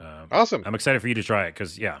 Awesome. I'm excited for you to try it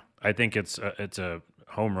because I think it's a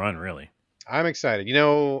home run, really. I'm excited.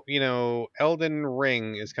 Elden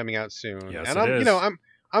Ring is coming out soon, Yes, and it is.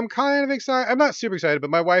 I'm kind of excited. I'm not super excited, but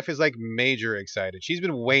my wife is like major excited. She's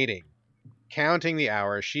been waiting, counting the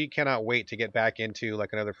hours. She cannot wait to get back into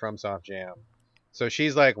like another FromSoft jam. So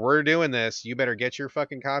she's like, "We're doing this. You better get your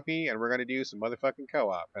fucking copy, and we're gonna do some motherfucking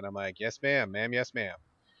co-op." And I'm like, "Yes, ma'am, yes, ma'am."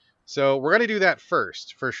 So we're gonna do that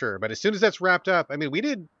first for sure. But as soon as that's wrapped up, I mean, we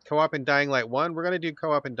did co-op in Dying Light 1. We're gonna do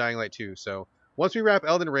co-op in Dying Light 2. So once we wrap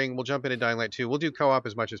Elden Ring, we'll jump into Dying Light 2. We'll do co-op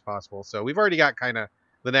as much as possible. So we've already got kind of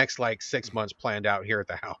the next like 6 months planned out here at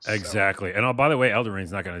the house. Exactly. And by the way, Elden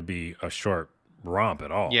Ring's not going to be a short romp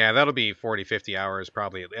at all. Yeah, that'll be 40, 50 hours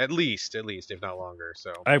probably at least, if not longer.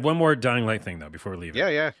 So I have one more Dying Light thing though before we leave.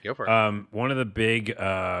 Yeah, go for it. One of the big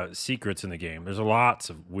secrets in the game. There's lots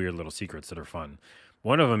of weird little secrets that are fun.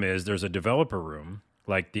 One of them is there's a developer room,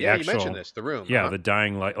 like the actual. You mentioned this, the room. Yeah, the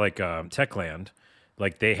Dying Light, like Techland,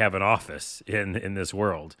 like they have an office in this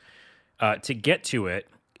world. To get to it,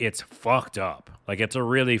 it's fucked up. Like it's a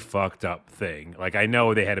really fucked up thing. Like I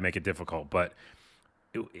know they had to make it difficult, but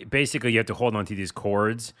basically you have to hold onto these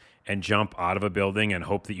cords and jump out of a building and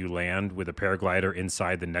hope that you land with a paraglider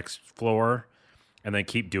inside the next floor, and then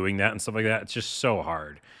keep doing that and stuff like that. It's just so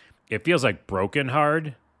hard. It feels like broken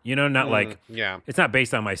hard. Not like it's not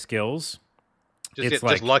based on my skills. It's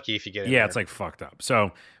just lucky if you get it. Yeah, it's like fucked up.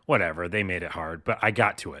 So whatever, they made it hard, but I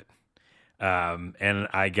got to it, and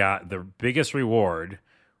I got the biggest reward,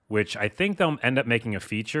 which I think they'll end up making a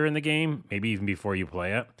feature in the game, maybe even before you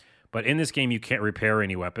play it. But in this game, you can't repair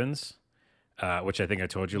any weapons, which I think I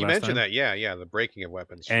told you last time. You mentioned that, yeah, the breaking of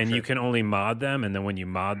weapons. And you can only mod them, and then when you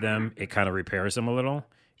mod them, it kind of repairs them a little.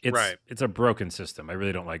 It's a broken system. I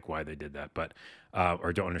really don't like why they did that, but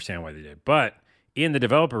or don't understand why they did. But in the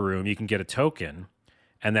developer room, you can get a token,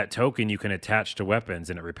 and that token you can attach to weapons,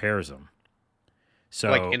 and it repairs them. So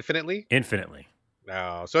like infinitely? Infinitely.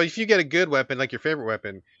 No. So if you get a good weapon, like your favorite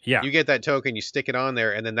weapon, you get that token, you stick it on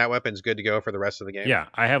there, and then that weapon's good to go for the rest of the game. Yeah,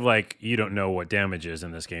 I have you don't know what damage is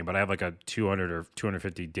in this game, but I have like a 200 or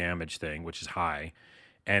 250 damage thing, which is high.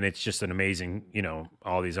 And it's just an amazing,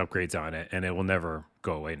 all these upgrades on it, and it will never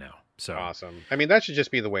go away now. So awesome. I mean, that should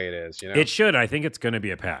just be the way it is, It should. I think it's going to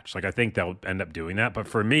be a patch. Like, I think they'll end up doing that. But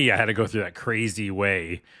for me, I had to go through that crazy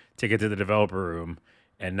way to get to the developer room,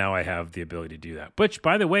 and now I have the ability to do that. Which,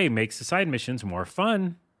 by the way, makes the side missions more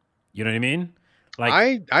fun. You know what I mean?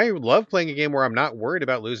 Like I love playing a game where I'm not worried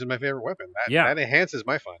about losing my favorite weapon. That enhances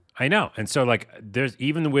my fun. I know. And so there's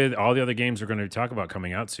even with all the other games we're going to talk about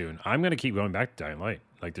coming out soon, I'm going to keep going back to Dying Light.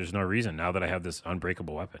 Like there's no reason now that I have this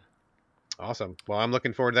unbreakable weapon. Awesome. Well, I'm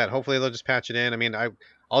looking forward to that. Hopefully they'll just patch it in. I mean,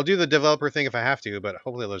 I'll do the developer thing if I have to, but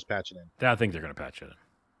hopefully they'll just patch it in. I think they're going to patch it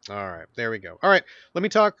in. All right, there we go. All right, let me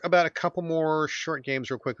talk about a couple more short games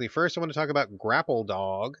real quickly. First, I want to talk about Grapple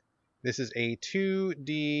Dog. This is a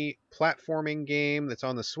 2D platforming game that's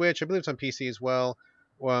on the Switch. I believe it's on PC as well.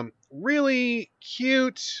 Really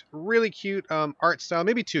cute art style.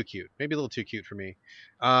 Maybe too cute. Maybe a little too cute for me.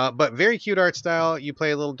 But very cute art style. You play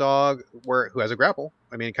a little dog who has a grapple.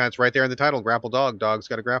 I mean, it's right there in the title, Grapple Dog. Dog's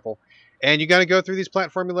got a grapple. And you got to go through these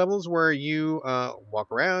platforming levels where you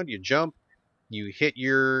walk around, you jump, you hit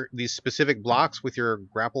these specific blocks with your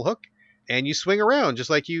grapple hook, and you swing around just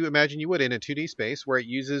like you imagine you would in a 2D space where it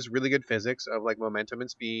uses really good physics of like momentum and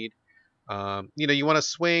speed. You want to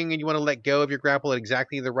swing and you want to let go of your grapple at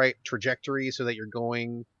exactly the right trajectory so that you're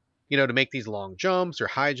going, to make these long jumps or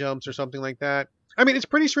high jumps or something like that. I mean, it's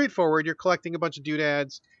pretty straightforward. You're collecting a bunch of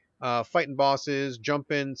doodads, fighting bosses,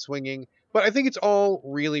 jumping, swinging. But I think it's all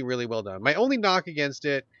really, really well done. My only knock against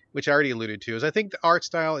it, which I already alluded to, is I think the art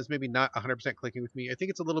style is maybe not 100% clicking with me. I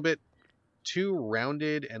think it's a little bit too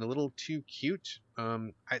rounded and a little too cute.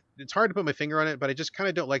 It's hard to put my finger on it, but I just kind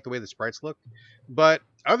of don't like the way the sprites look. But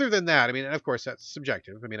other than that, I mean, and of course, that's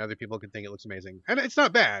subjective. I mean, other people can think it looks amazing. And it's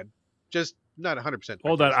not bad, just not 100%.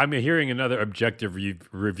 Hold on, I'm hearing another objective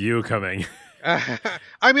review coming.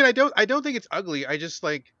 I mean, I don't think it's ugly. I just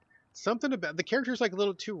like something about the characters like a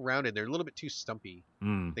little too rounded. They're a little bit too stumpy.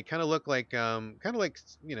 They kind of look like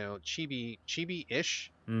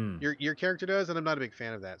chibi-ish. Your character does, and I'm not a big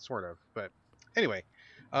fan of that, sort of. But anyway,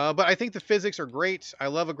 but I think the physics are great. I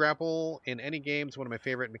love a grapple in any game. It's one of my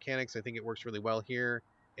favorite mechanics. I think it works really well here.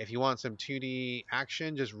 If you want some 2D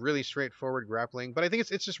action, just really straightforward grappling. But I think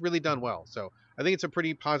it's just really done well. So I think it's a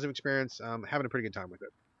pretty positive experience. Having a pretty good time with it.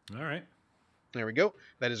 All right. There we go.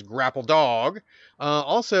 That is Grapple Dog.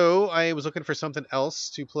 Also, I was looking for something else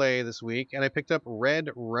to play this week, and I picked up Red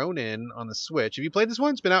Ronin on the Switch. Have you played this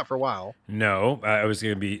one? It's been out for a while. No, I was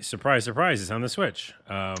going to be surprise. It's on the Switch.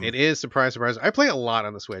 It is surprise. I play a lot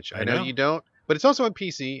on the Switch. I know you don't, but it's also on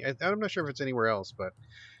PC. I'm not sure if it's anywhere else, but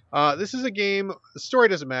this is a game. The story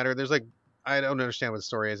doesn't matter. There's like I don't understand what the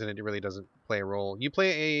story is, and it really doesn't play a role. You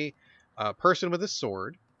play a person with a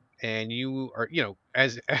sword, and you are,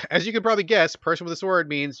 as as you can probably guess, person with a sword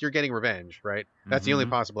means you're getting revenge, right? That's the only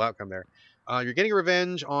Mm-hmm. possible outcome there. You're getting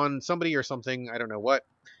revenge on somebody or something. I don't know what.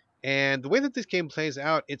 And the way that this game plays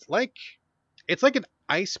out, it's like an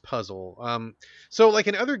ice puzzle. So like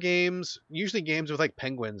in other games, usually games with like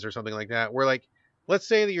penguins or something like that, where like let's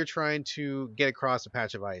say that you're trying to get across a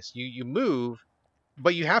patch of ice. You move,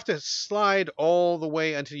 but you have to slide all the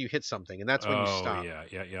way until you hit something, and that's when you Oh stop. yeah,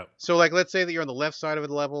 yeah, yep. So like let's say that you're on the left side of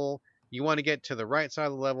the level, you want to get to the right side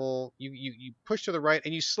of the level, you push to the right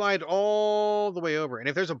and you slide all the way over. And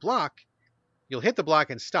if there's a block, you'll hit the block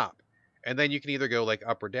and stop. And then you can either go like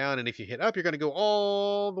up or down. And if you hit up, you're going to go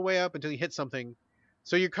all the way up until you hit something.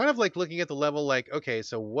 So you're kind of like looking at the level like, okay,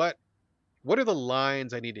 so what are the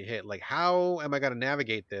lines I need to hit? Like, how am I going to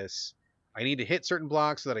navigate this? I need to hit certain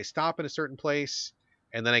blocks so that I stop in a certain place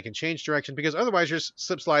and then I can change direction, because otherwise you're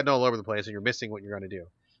slip sliding all over the place and you're missing what you're going to do.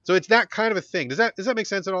 So it's that kind of a thing. Does that make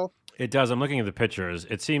sense at all? It does. I'm looking at the pictures.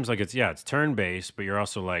 It seems like it's turn based, but you're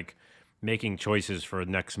also like making choices for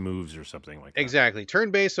next moves or something like that. Exactly.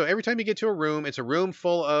 Turn based. So every time you get to a room, it's a room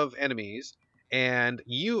full of enemies. And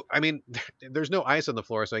I mean, there's no ice on the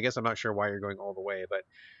floor, so I guess I'm not sure why you're going all the way. But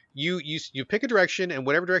you pick a direction, and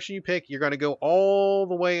whatever direction you pick, you're going to go all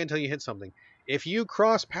the way until you hit something. If you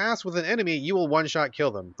cross paths with an enemy, you will one shot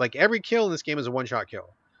kill them. Like every kill in this game is a one shot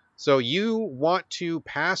kill. So you want to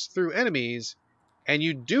pass through enemies, and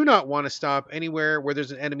you do not want to stop anywhere where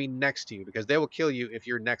there's an enemy next to you, because they will kill you if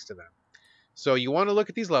you're next to them. So you want to look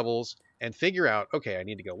at these levels and figure out, okay, I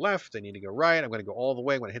need to go left, I need to go right, I'm going to go all the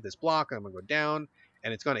way, I'm going to hit this block, I'm going to go down,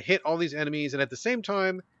 and it's going to hit all these enemies. And at the same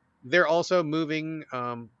time, they're also moving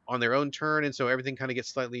on their own turn, and so everything kind of gets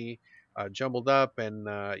slightly jumbled up, and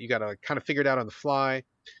you got to kind of figure it out on the fly.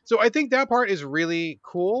 So I think that part is really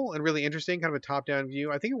cool and really interesting, kind of a top-down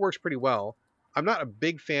view. I think it works pretty well. I'm not a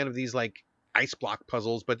big fan of these like ice block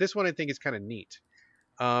puzzles, but this one I think is kind of neat.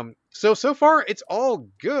 So far it's all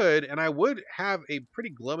good, and I would have a pretty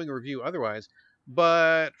glowing review otherwise.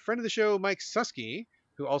 But friend of the show, Mike Susky,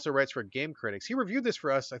 who also writes for Game Critics, he reviewed this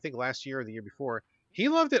for us, I think last year or the year before. He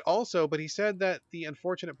loved it also, but he said that the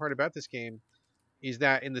unfortunate part about this game is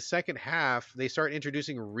that in the second half they start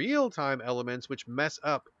introducing real-time elements which mess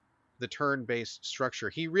up the turn-based structure.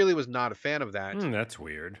 He really was not a fan of that. That's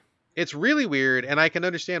weird. It's really weird, and I can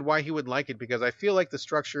understand why he would like it, because I feel like the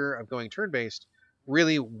structure of going turn-based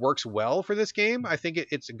really works well for this game. I think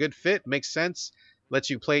it's a good fit, makes sense, lets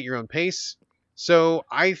you play at your own pace. So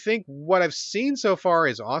I think what I've seen so far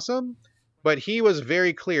is awesome, but he was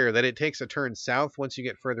very clear that it takes a turn south once you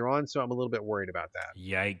get further on, so I'm a little bit worried about that.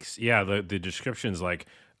 Yikes. Yeah, the description's like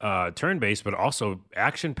turn based, but also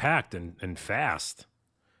action packed and fast.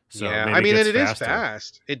 So Yeah, maybe I mean, and it is faster.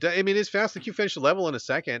 fast. I mean, it's fast. Like you finish the level in a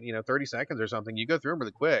second, 30 seconds or something. You go through them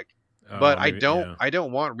really quick. But I Maybe, don't yeah. I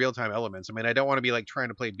don't want real time elements. I mean, I don't want to be like trying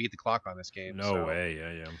to play beat the clock on this game. No So way.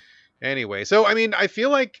 Yeah. anyway, so I mean, I feel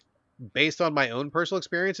like based on my own personal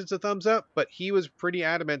experience, it's a thumbs up. But he was pretty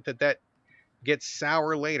adamant that gets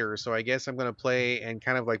sour later. So I guess I'm gonna play and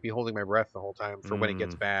kind of like be holding my breath the whole time for when it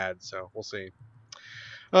gets bad. So we'll see.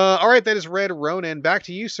 All right, that is Red Ronin. Back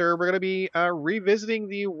to you, sir. We're going to be revisiting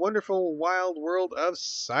the wonderful wild world of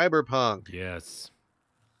Cyberpunk Yes.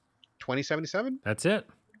 2077, That's it.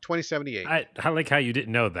 2078. I like how you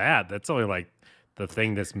didn't know that. That's only like the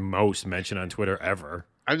thing that's most mentioned on Twitter ever.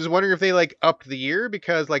 I'm just wondering if they like upped the year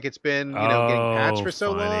because like it's been getting patched for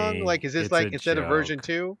so long. Funny. Like, is this It's like a instead of version joke.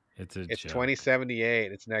 2? It's a It's joke.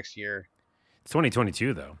 2078. It's next year. It's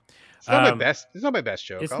 2022 though. It's not my best. It's not my best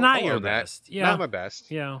joke. It's I'll not your own that. best. Yeah. Not my best.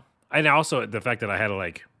 Yeah. And also the fact that I had to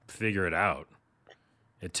like figure it out.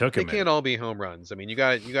 It took They a minute. can't all be home runs. I mean, you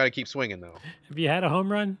got to keep swinging though. Have you had a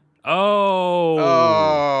home run? Oh,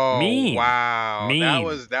 Oh, mean. Wow. Mean.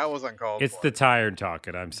 That was uncalled It's for. the tired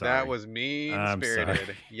talking. I'm sorry. That was mean I'm sorry.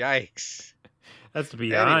 spirited. Yikes. That's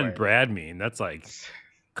beyond Anyway. Brad mean. That's like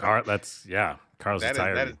Carlos is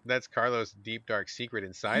tired. That's Carlos' deep dark secret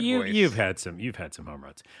inside you, voice. You've had some home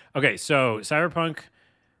runs. Okay, so Cyberpunk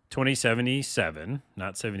 2077,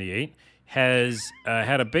 not 78, has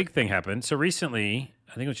had a big thing happen. So recently,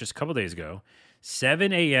 I think it was just a couple days ago,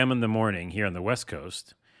 7 a.m. in the morning here on the West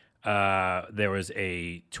Coast, there was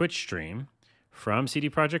a Twitch stream from CD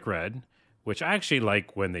Projekt Red, which I actually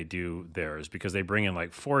like when they do theirs because they bring in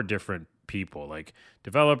like 4 different people, like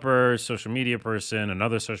developer, social media person,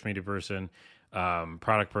 another social media person,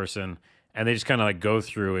 product person, and they just kind of like go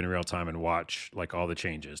through in real time and watch like all the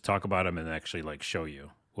changes, talk about them, and actually like show you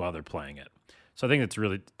while they're playing it. So I think it's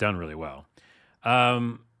really done really well.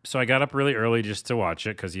 So I got up really early just to watch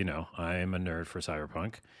it because I am a nerd for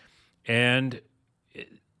Cyberpunk, and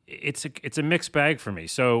it's a mixed bag for me.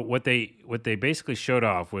 So what they basically showed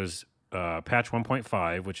off was patch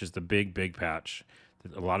 1.5, which is the big patch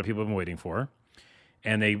that a lot of people have been waiting for,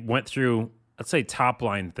 and they went through, let's say, top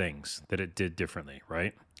line things that it did differently,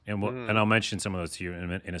 right? And I'll mention some of those to you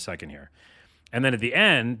in a second here. And then at the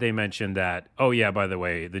end, they mentioned that, oh yeah, by the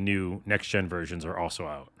way, the new next gen versions are also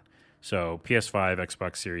out. So PS5,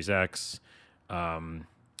 Xbox Series X,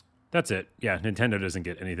 that's it. Yeah, Nintendo doesn't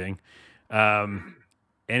get anything.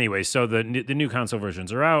 Anyway, so the new console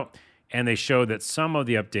versions are out, and they showed that some of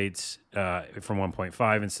the updates from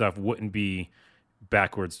 1.5 and stuff wouldn't be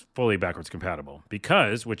fully backwards compatible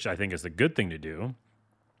because, which I think is the good thing to do,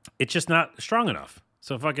 it's just not strong enough.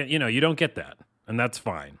 So fucking, you don't get that, and that's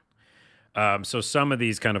fine. So some of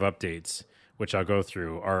these kind of updates, which I'll go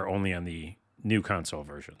through, are only on the new console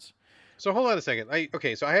versions. So hold on a second.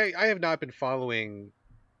 So I have not been following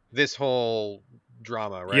this whole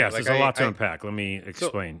drama, right? Yes, there's a lot to unpack. Let me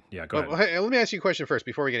explain. Yeah, go ahead. Let me ask you a question first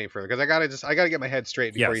before we get any further, because I gotta get my head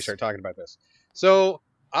straight before you start talking about this. So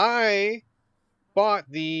I bought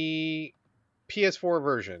the PS4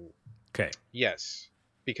 version. Okay. Yes,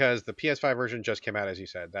 because the PS5 version just came out, as you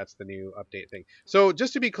said. That's the new update thing. So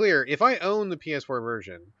just to be clear, if I own the PS4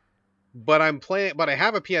 version, but I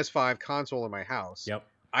have a PS5 console in my house. Yep.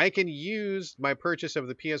 I can use my purchase of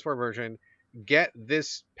the PS4 version, get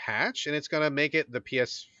this patch, and it's going to make it the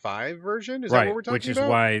PS5 version? Is that what we're talking about? Which is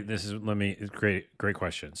why this is, great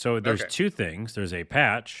question. So there's two things. There's a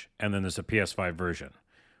patch, and then there's a PS5 version,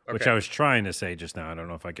 which I was trying to say just now. I don't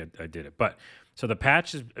know if I did it. But so the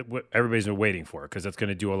patch is what everybody's been waiting for because it's going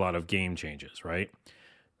to do a lot of game changes, right?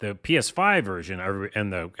 The PS5 version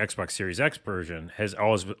and the Xbox Series X version has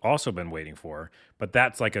always also been waiting for, but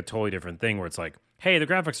that's like a totally different thing where it's like, hey, the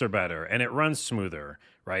graphics are better and it runs smoother,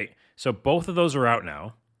 right? So both of those are out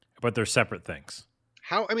now, but they're separate things.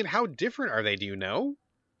 How different are they? Do you know?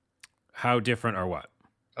 How different are what?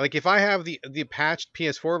 Like if I have the patched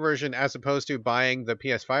PS4 version as opposed to buying the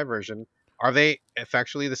PS5 version, are they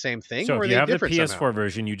effectually the same thing? So or if are you they have the different PS4 somehow?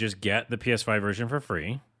 version, you just get the PS5 version for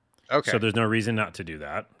free. Okay. So there's no reason not to do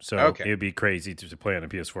that. So it would be crazy to play on a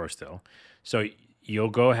PS4 still. So you'll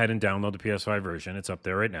go ahead and download the PS5 version. It's up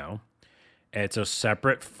there right now. It's a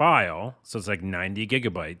separate file. So it's like 90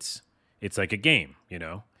 gigabytes. It's like a game,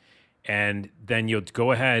 And then you'll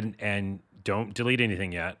go ahead and don't delete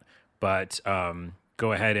anything yet, but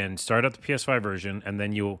go ahead and start up the PS5 version, and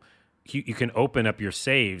then you can open up your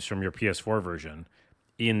saves from your PS4 version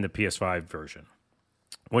in the PS5 version.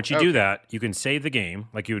 Once you do that, you can save the game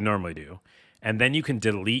like you would normally do, and then you can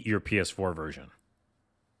delete your PS4 version.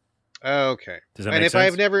 Okay. Does that make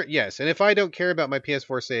sense? And if I don't care about my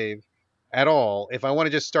PS4 save at all, if I want to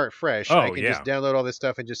just start fresh, I can just download all this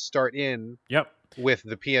stuff and just start in with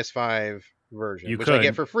the PS5 version, which I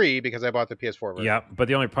get for free because I bought the PS4 version. Yeah, but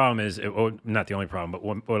the only problem is, not the only problem, but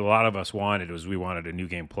what a lot of us wanted was we wanted a New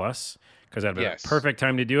Game Plus because that'd be a perfect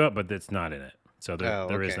time to do it, but it's not in it. So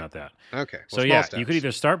there is not that. Okay. Well, so you could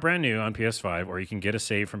either start brand new on PS5 or you can get a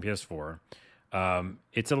save from PS4.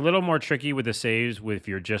 It's a little more tricky with the saves if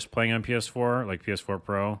you're just playing on PS4, like PS4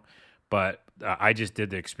 Pro. But I just did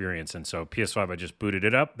the experience. And so PS5, I just booted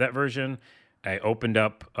it up, that version. I opened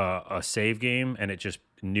up a save game, and it just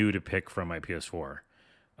knew to pick from my PS4.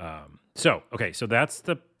 So that's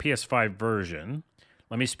the PS5 version.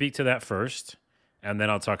 Let me speak to that first, and then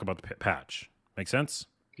I'll talk about the patch. Make sense?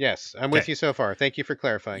 Yes, I'm with you so far. Thank you for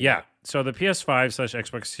clarifying. Yeah. So the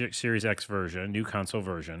PS5/Xbox Series X version, new console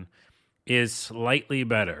version, is slightly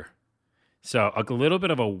better. So a little bit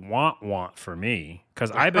of a want for me because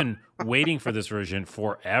I've been waiting for this version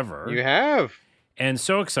forever. You have. And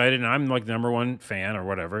so excited, and I'm like number one fan or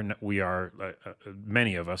whatever. We are,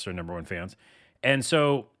 many of us are number one fans. And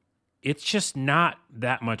so it's just not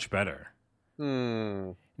that much better.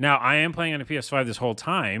 Now, I am playing on a PS5 this whole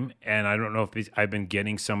time, and I don't know if I've been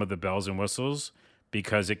getting some of the bells and whistles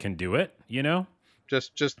because it can do it,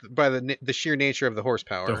 Just by the sheer nature of the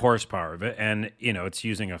horsepower. The horsepower of it. And, it's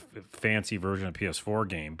using a fancy version of PS4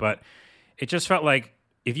 game. But it just felt like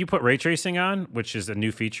if you put ray tracing on, which is a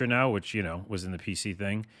new feature now, which, was in the PC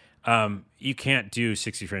thing, you can't do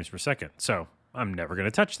 60 frames per second. So I'm never going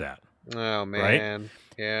to touch that. Oh, man. Right?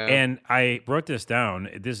 Yeah. And I wrote this down.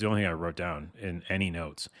 This is the only thing I wrote down in any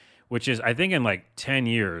notes, which is I think in like 10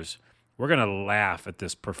 years, we're going to laugh at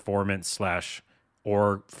this performance /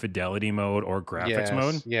 or fidelity mode or graphics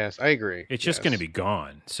mode. Yes, I agree. It's just going to be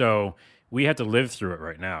gone. So we have to live through it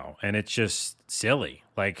right now. And it's just silly.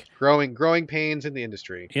 Like growing pains in the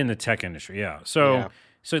industry. In the tech industry, yeah. So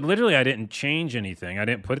So literally, I didn't change anything. I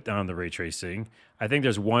didn't put it down the ray tracing. I think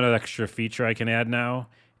there's one extra feature I can add now,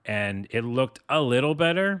 and it looked a little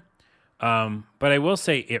better. But I will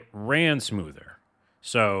say it ran smoother.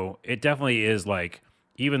 So it definitely is like,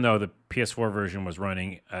 even though the PS4 version was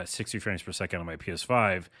running at 60 frames per second on my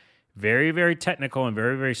PS5, very, very technical and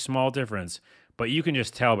very, very small difference. But you can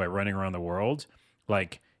just tell by running around the world,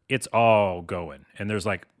 like it's all going, and there's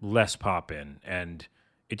like less pop in, and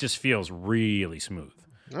it just feels really smooth.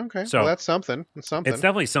 Okay, So well, that's something. It's something. it's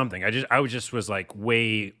definitely something. I was like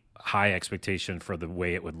way high expectation for the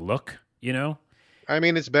way it would look. I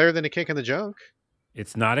mean, it's better than a kick in the junk.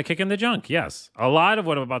 It's not a kick in the junk. Yes, a lot of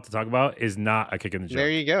what I'm about to talk about is not a kick in the junk. There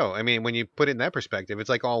you go. I mean, when you put it in that perspective, it's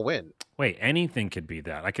like all win. Wait, anything could be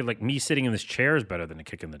that. I could like me sitting in this chair is better than a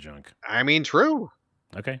kick in the junk. I mean, true.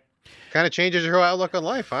 Okay, Kind of changes your whole outlook on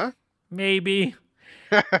life, huh? maybe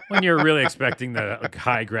when you're really expecting the like,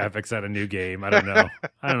 high graphics at a new game. I don't know.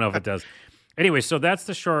 I don't know if it does. Anyway, so that's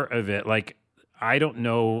the short of it. Like, I don't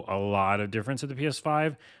know a lot of difference with the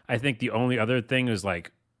PS5. I think the only other thing is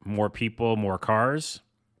like more people, more cars,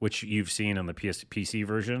 which you've seen on the PC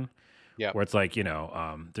version. Yeah. Where it's like,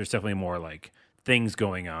 there's definitely more like things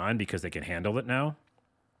going on because they can handle it now.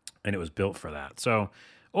 And it was built for that. So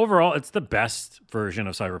overall, it's the best version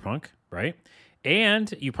of Cyberpunk, right?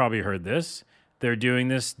 And you probably heard this. They're doing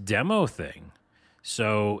this demo thing.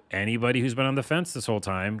 So anybody who's been on the fence this whole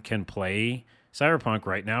time can play Cyberpunk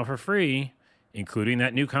right now for free, including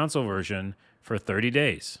that new console version, for 30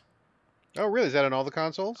 days. Oh, really? Is that on all the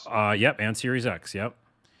consoles? Yep, and Series X, yep.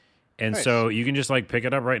 And Nice. so you can just like pick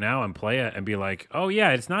it up right now and play it and be like, oh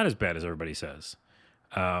yeah, it's not as bad as everybody says.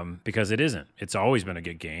 Because it isn't. It's always been a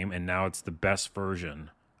good game, and now it's the best version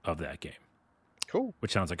of that game. Cool.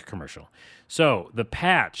 Which sounds like a commercial. So the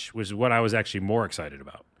patch was what I was actually more excited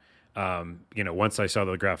about. Once I saw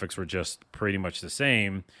the graphics were just pretty much the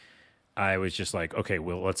same, I was just like, okay,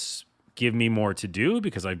 well, let's give me more to do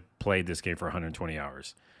because I played this game for 120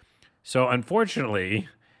 hours. So unfortunately,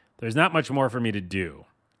 there's not much more for me to do.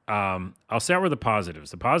 I'll start with the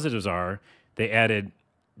positives. The positives are they added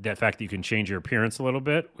the fact that you can change your appearance a little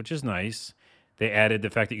bit, which is nice. They added the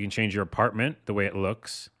fact that you can change your apartment, the way it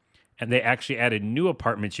looks. And they actually added new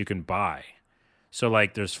apartments you can buy. So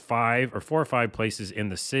like there's 4 or 5 places in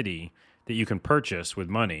the city that you can purchase with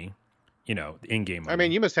money, in-game money. I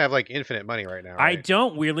mean, you must have like infinite money right now. I Right?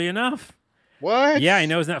 don't, weirdly enough. What? Yeah, I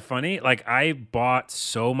know. Isn't that funny? Like I bought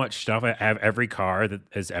so much stuff. I have every car that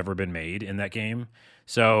has ever been made in that game.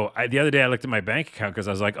 So the other day I looked at my bank account because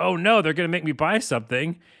I was like, oh no, they're going to make me buy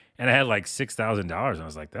something. And I had like $6,000. And I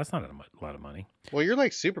was like, that's not a lot of money. Well, you're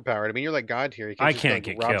like super powered. I mean, you're like God tier. You I just, can't like,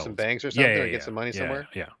 get rob killed. some banks or something Yeah, or get some money somewhere.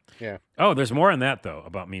 Yeah. Oh, there's more on that though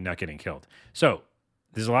about me not getting killed. So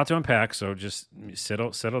there's a lot to unpack. So just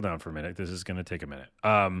settle down for a minute. This is going to take a minute.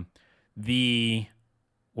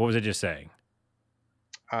 What was I just saying?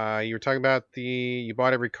 You were talking about you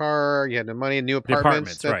bought every car, you had the money, new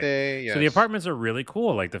apartments right. Yes. So the apartments are really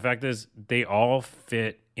cool. Like the fact is they all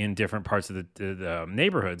fit in different parts of the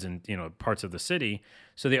neighborhoods and parts of the city,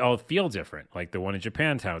 so they all feel different. Like the one in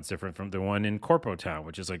Japantown is different from the one in Corpo Town,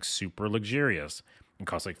 which is like super luxurious and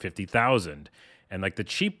costs like $50,000. And like the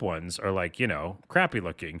cheap ones are like crappy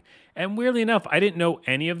looking. And weirdly enough, I didn't know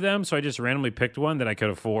any of them, so I just randomly picked one that I could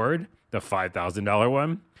afford, the $5,000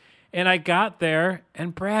 one. And I got there,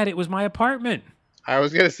 and Brad, it was my apartment. I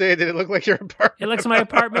was going to say, did it look like your apartment? It looks like my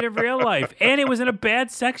apartment in real life. And it was in a bad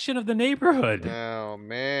section of the neighborhood. Oh,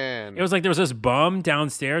 man. It was like there was this bum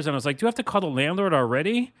downstairs, and I was like, do you have to call the landlord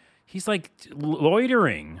already? He's like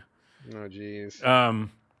loitering. Oh, jeez.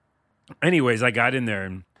 Anyways, I got in there,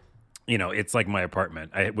 and, it's like my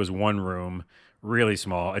apartment. It was one room, really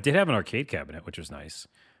small. It did have an arcade cabinet, which was nice,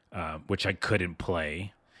 which I couldn't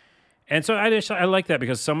play. And so I like that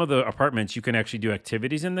because some of the apartments you can actually do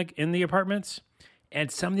activities in the apartments,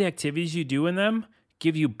 and some of the activities you do in them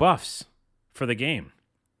give you buffs for the game.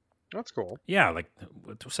 That's cool. Yeah, like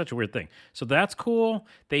such a weird thing. So that's cool.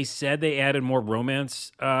 They said they added more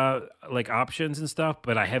romance like options and stuff,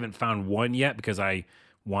 but I haven't found one yet because I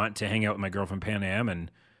want to hang out with my girl from Pan Am,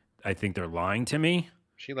 and I think they're lying to me.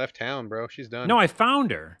 She left town, bro. She's done. No, I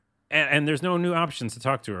found her. And there's no new options to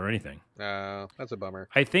talk to her or anything. That's a bummer.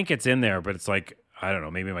 I think it's in there, but it's like, I don't know,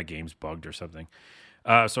 maybe my game's bugged or something.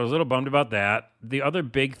 So I was a little bummed about that. The other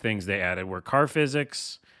big things they added were car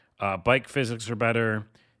physics, bike physics are better,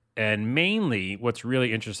 and mainly what's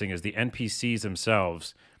really interesting is the NPCs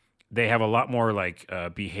themselves. They have a lot more like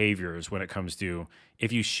behaviors when it comes to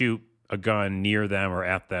if you shoot a gun near them or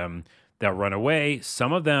at them, they'll run away.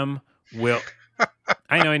 Some of them will...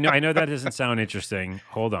 I know that doesn't sound interesting.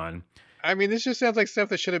 Hold on. I mean, this just sounds like stuff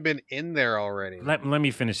that should have been in there already. Let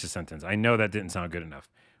me finish the sentence. I know that didn't sound good enough.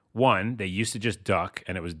 One, they used to just duck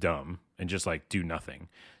and it was dumb and just like do nothing.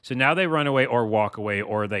 So now they run away or walk away,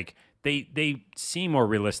 or like they seem more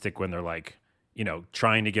realistic when they're like,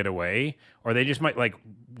 trying to get away, or they just might like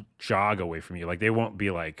jog away from you. Like they won't be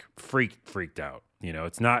like freaked out.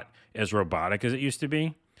 It's not as robotic as it used to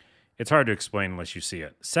be. It's hard to explain unless you see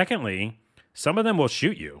it. Secondly, some of them will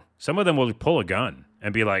shoot you. Some of them will pull a gun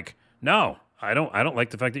and be like, "No, I don't like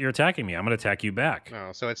the fact that you're attacking me. I'm going to attack you back."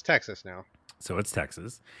 Oh, so it's Texas now. So it's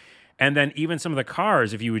Texas. And then even some of the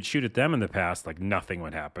cars, if you would shoot at them in the past, like nothing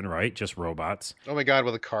would happen, right? Just robots. Oh my God,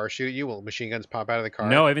 will the car shoot at you? Will machine guns pop out of the car?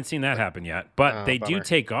 No, I haven't seen that happen yet. But they bummer. do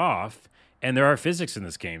take off, and there are physics in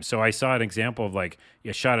this game. So I saw an example of like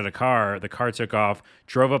you shot at a car, the car took off,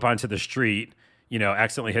 drove up onto the street,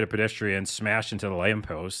 accidentally hit a pedestrian, smashed into the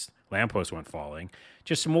lamppost went falling.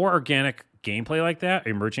 Just more organic gameplay like that,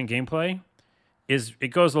 emergent gameplay, it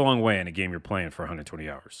goes a long way in a game you're playing for 120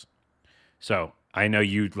 hours. So I know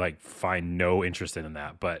you'd like find no interest in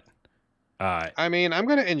that, but I mean, I'm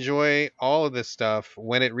gonna enjoy all of this stuff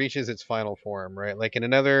when it reaches its final form, right? Like in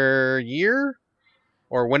another year,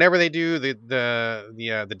 or whenever they do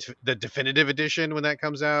the definitive edition when that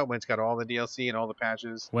comes out, when it's got all the DLC and all the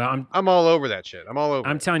patches. well, I'm all over that shit. I'm all over.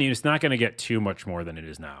 I'm telling you, it's not going to get too much more than it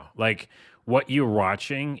is now. Like what you're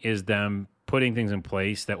watching is them putting things in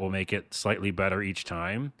place that will make it slightly better each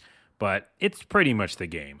time. But it's pretty much the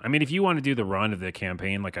game. I mean, if you want to do the run of the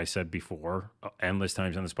campaign, like I said before, endless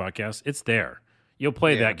times on this podcast, it's there. You'll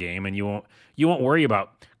play that game, and you won't worry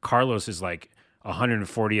about Carlos's like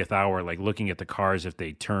 140th hour, like looking at the cars if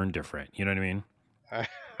they turn different. You know what I mean?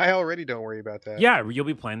 I already don't worry about that. Yeah, you'll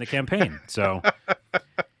be playing the campaign. So,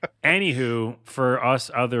 anywho, for us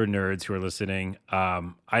other nerds who are listening,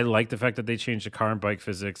 I like the fact that they changed the car and bike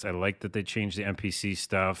physics. I like that they changed the NPC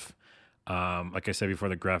stuff. Like I said before,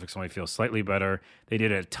 the graphics only feel slightly better. They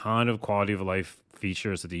did a ton of quality of life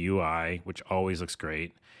features with the UI, which always looks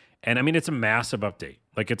great. And I mean, it's a massive update.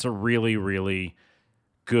 Like it's a really, really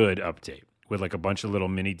good update with like a bunch of little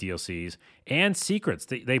mini DLCs and secrets.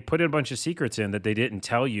 They put in a bunch of secrets in that they didn't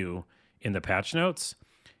tell you in the patch notes.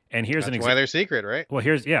 And here's That's why they're secret, right? Well,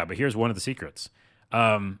 here's one of the secrets.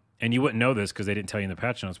 And you wouldn't know this because they didn't tell you in the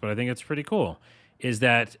patch notes, but I think it's pretty cool. Is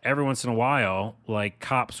that every once in a while, like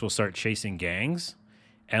cops will start chasing gangs.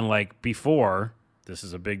 And like before, this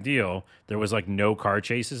is a big deal, there was like no car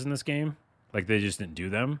chases in this game. Like they just didn't do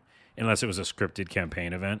them unless it was a scripted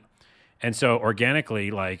campaign event. And so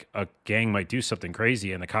organically, like a gang might do something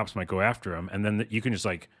crazy and the cops might go after them. And then you can just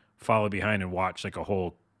like follow behind and watch like a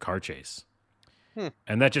whole car chase.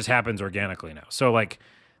 And that just happens organically now. So like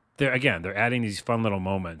they're adding these fun little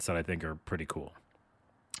moments that I think are pretty cool.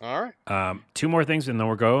 All right. Two more things, and then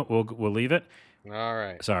we'll leave it. All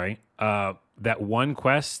right. Sorry. That one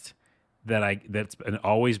quest that's been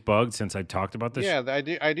always bugged since I talked about this. Yeah,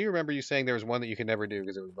 I do remember you saying there was one that you could never do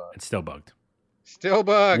because it was bugged. It's still bugged. Still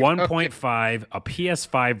bugged. 1.5, a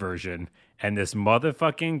PS5 version, and this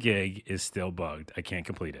motherfucking gig is still bugged. I can't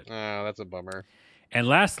complete it. Oh, that's a bummer. And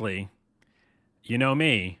lastly, you know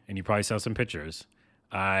me, and you probably saw some pictures.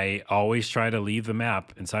 I always try to leave the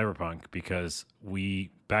map in Cyberpunk because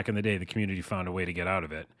back in the day, the community found a way to get out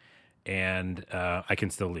of it, and I can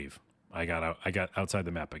still leave. I got outside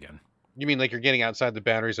the map again. You mean like you're getting outside the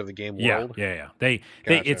boundaries of the game world? Yeah. Gotcha.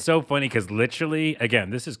 It's so funny because literally, again,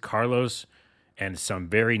 this is Carlos and some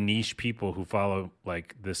very niche people who follow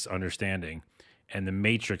like this understanding and the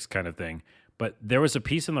Matrix kind of thing. But there was a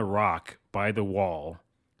piece in the rock by the wall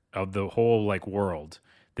of the whole like world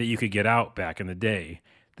that you could get out back in the day.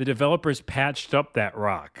 The developers patched up that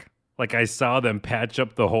rock. Like I saw them patch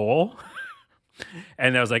up the hole.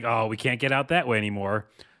 And I was like, oh, we can't get out that way anymore.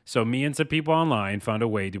 So me and some people online found a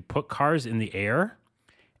way to put cars in the air,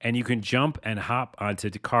 and you can jump and hop onto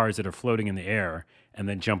the cars that are floating in the air and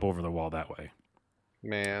then jump over the wall that way.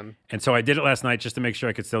 Man. And so I did it last night just to make sure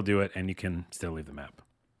I could still do it, and you can still leave the map.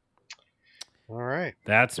 All right.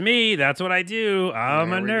 That's me. That's what I do.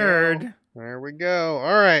 I'm a nerd. There we go.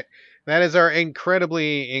 All right. That is our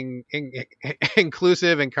incredibly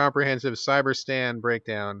inclusive and comprehensive CyberStan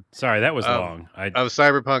breakdown. Sorry, that was long. Of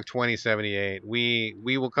Cyberpunk 2078. We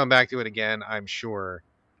will come back to it again, I'm sure.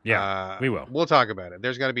 Yeah, we will. We'll talk about it.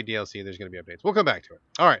 There's going to be DLC. There's going to be updates. We'll come back to it.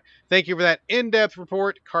 All right. Thank you for that in-depth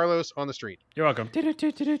report, Carlos on the street. You're welcome.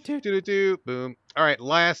 Boom. All right.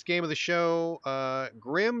 Last game of the show,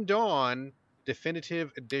 Grim Dawn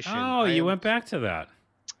Definitive Edition. Oh, you went back to that.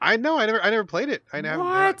 I know. I never played it. I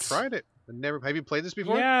haven't tried it. Have you played this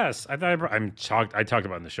before? Yes. I talked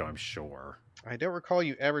about it in the show, I'm sure. I don't recall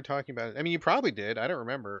you ever talking about it. I mean, you probably did. I don't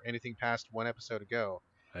remember anything past one episode ago.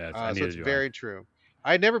 I So need it's to join. very true.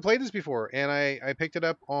 I'd never played this before, and I picked it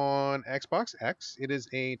up on Xbox X. It is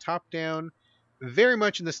a top-down, very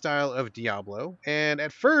much in the style of Diablo. And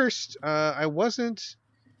at first, I wasn't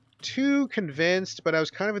too convinced, but I was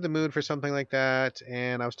kind of in the mood for something like that.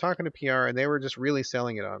 And I was talking to PR, and they were just really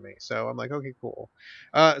selling it on me. So I'm like, okay, cool.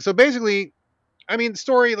 So basically, I mean,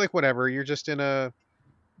 story like whatever. You're just in a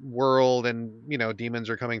world and demons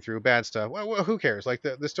are coming through bad stuff. Well, who cares? Like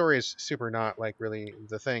the story is super not like really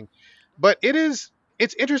the thing, but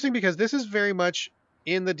it's interesting because this is very much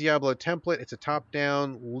in the Diablo template. It's a top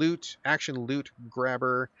down loot action loot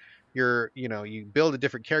grabber. You build a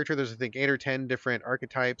different character. There's I think 8 or 10 different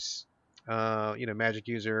archetypes. Magic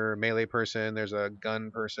user, melee person, there's a gun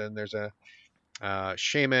person, there's a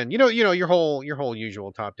shaman, your whole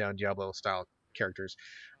usual top down Diablo style characters.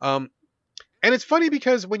 um and it's funny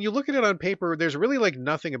because when you look at it on paper, there's really like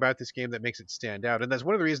nothing about this game that makes it stand out. And that's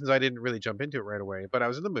one of the reasons I didn't really jump into it right away. But I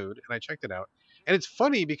was in the mood and I checked it out. And it's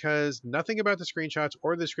funny because nothing about the screenshots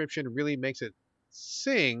or the description really makes it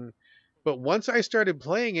sing. But once I started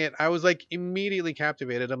playing it, I was like immediately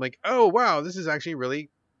captivated. I'm like, oh, wow, this is actually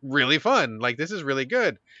really, really fun. Like, this is really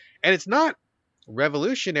good. And it's not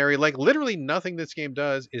revolutionary. Like, literally nothing this game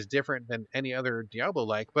does is different than any other Diablo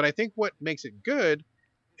like. But I think what makes it good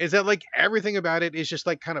is that like everything about it is just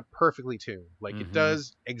like kind of perfectly tuned. Like it Hmm.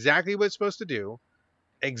 does exactly what it's supposed to do,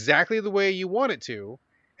 exactly the way you want it to,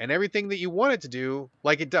 and everything that you want it to do,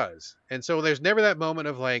 like it does. And so there's never that moment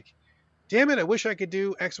of like, damn it, I wish I could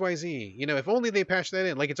do XYZ. If only they patched that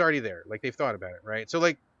in. Like it's already there. Like they've thought about it, right? So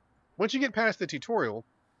like once you get past the tutorial,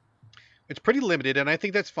 it's pretty limited, and I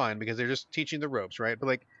think that's fine because they're just teaching the ropes, right? But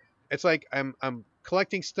like, it's like I'm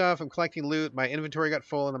collecting stuff, I'm collecting loot, my inventory got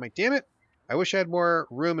full, and I'm like, damn it, I wish I had more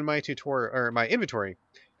room in my tutorial or my inventory.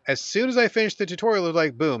 As soon as I finished the tutorial, it was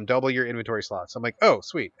like, boom, double your inventory slots. I'm like, oh,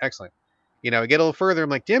 sweet, excellent. I get a little further. I'm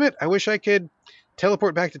like, damn it, I wish I could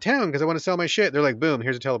teleport back to town because I want to sell my shit. They're like, boom,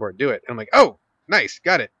 here's a teleport, do it. And I'm like, oh, nice,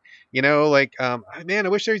 got it. Man, I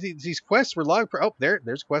wish these quests were logged. Oh,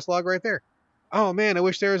 there's a quest log right there. Oh man, I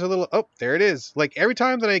wish there was a little. Oh, there it is. Like every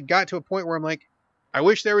time that I got to a point where I'm like, I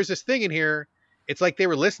wish there was this thing in here. It's like they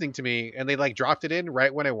were listening to me and they like dropped it in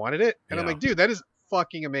right when I wanted it. And I'm Yeah. like, dude, that is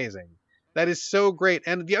fucking amazing. That is so great.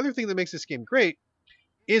 And the other thing that makes this game great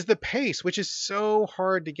is the pace, which is so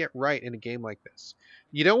hard to get right in a game like this.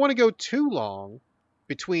 You don't want to go too long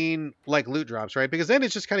between like loot drops, right? Because then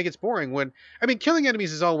it just kind of gets boring when I mean killing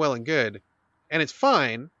enemies is all well and good and it's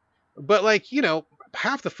fine, but like,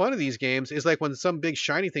 half the fun of these games is like when some big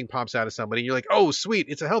shiny thing pops out of somebody, you're like, "Oh, sweet,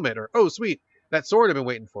 it's a helmet," or "Oh, sweet, that sword I've been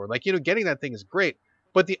waiting for." Like, getting that thing is great.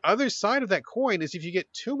 But the other side of that coin is if you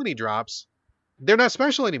get too many drops, they're not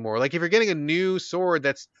special anymore. Like if you're getting a new sword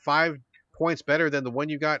that's 5 points better than the one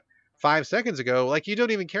you got 5 seconds ago, like you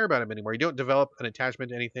don't even care about them anymore. You don't develop an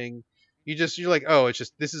attachment to anything. You're like, oh, it's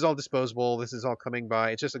just this is all disposable. This is all coming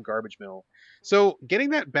by. It's just a garbage mill. So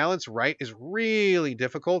getting that balance right is really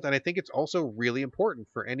difficult, and I think it's also really important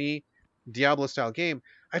for any Diablo style game.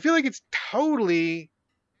 I feel like it's totally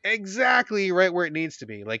exactly right where it needs to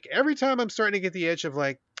be. Like every time I'm starting to get the itch of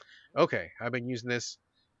like, okay, I've been using this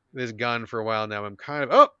gun for a while now. I'm kind of,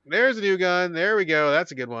 oh, there's a new gun. There we go.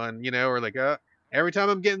 That's a good one. Or like, every time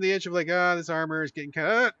I'm getting the itch of like, this armor is getting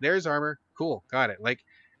kind of, there's armor. Cool. Got it. Like,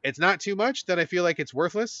 it's not too much that I feel like it's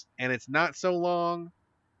worthless. And it's not so long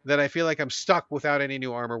that I feel like I'm stuck without any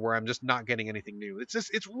new armor where I'm just not getting anything new.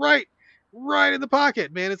 It's right in the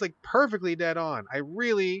pocket, man. It's like perfectly dead on. I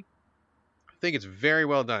really think it's very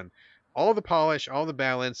well done. All the polish, all the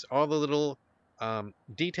balance, all the little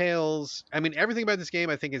details. I mean, everything about this game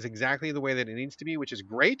I think is exactly the way that it needs to be, which is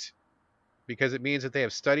great because it means that they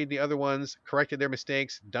have studied the other ones, corrected their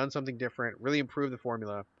mistakes, done something different, really improved the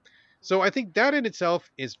formula. So I think that in itself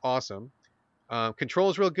is awesome.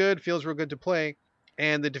 Controls real good, feels real good to play.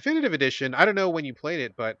 And the definitive edition, I don't know when you played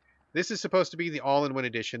it, but this is supposed to be the all-in-one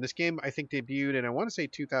edition. This game I think debuted in I want to say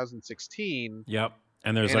 2016, Yep.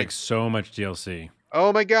 And there's and like it so much DLC.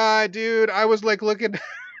 oh my god, dude, I was like looking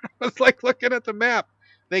I was like looking at the map.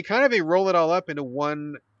 They roll it all up into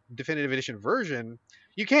one definitive edition version.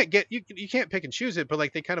 You can't pick and choose it, but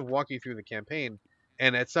like they kind of walk you through the campaign,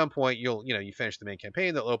 and at some point you finish the main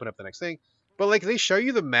campaign. They'll open up the next thing, but like they show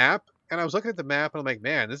you the map, and I was looking at the map, and I'm like,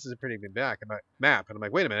 man, this is a pretty big map, and I'm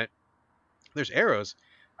like, wait a minute, there's arrows.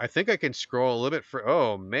 I think I can scroll a little bit for.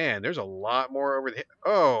 Oh man, there's a lot more over the.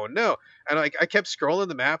 Oh no, and like I kept scrolling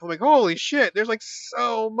the map. I'm like, holy shit, there's like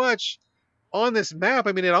so much on this map.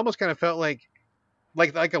 I mean, it almost kind of felt like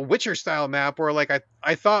a Witcher style map where like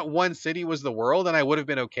I thought one city was the world and I would have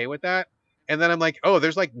been okay with that. And then I'm like, oh,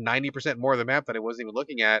 there's like 90% more of the map that I wasn't even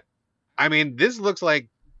looking at. I mean, this looks like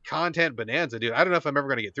content bonanza, dude. I don't know if I'm ever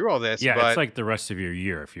going to get through all this, Yeah, but it's like the rest of your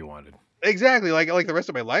year if you wanted. exactly, like the rest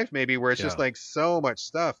of my life, maybe, where it's just Yeah. like so much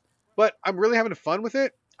stuff. But I'm really having fun with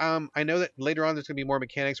it. I know that later on there's gonna be more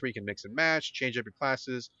mechanics where you can mix and match, change up your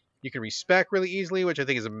classes. You can respec really easily, which I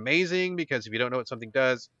think is amazing because if you don't know what something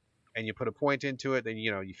does and you put a point into it, then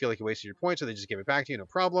you feel like you wasted your point, so they just give it back to you, no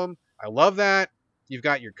problem. I love that. You've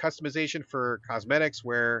got your customization for cosmetics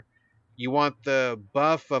where you want the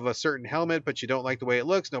buff of a certain helmet, but you don't like the way it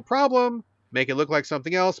looks, no problem. Make it look like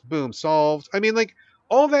something else, boom, solved. I mean, like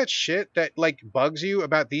all that shit that like bugs you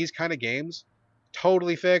about these kind of games,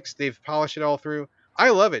 totally fixed. They've polished it all through.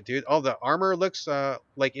 I love it, dude. All the armor looks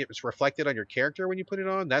like it was reflected on your character when you put it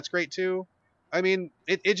on. That's great too. I mean,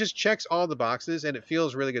 it just checks all the boxes and it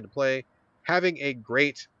feels really good to play. Having a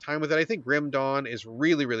great time with it. I think Grim Dawn is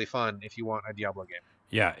really, really fun if you want a Diablo game.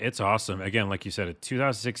 Yeah, it's awesome. Again, like you said,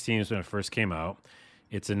 2016 is when it first came out.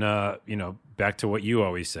 It's back to what you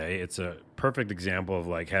always say. It's a perfect example of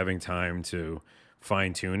like having time to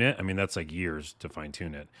fine tune it. I mean, that's like years to fine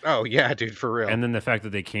tune it. Oh yeah, dude, for real. And then the fact that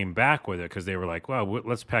they came back with it because they were like, well,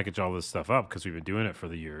 let's package all this stuff up because we've been doing it for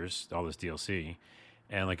the years, all this DLC.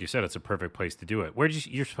 And like you said, it's a perfect place to do it.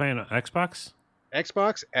 You're playing on Xbox?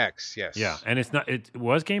 Xbox X, yes. Yeah, and it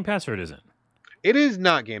was Game Pass or it isn't? It is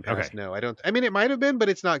not Game Pass. Okay. No, I don't. I mean, it might have been, but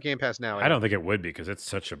it's not Game Pass now. I don't think it would be because it's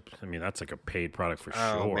such a. I mean, that's like a paid product for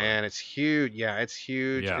Oh sure. man, it's huge. Yeah, it's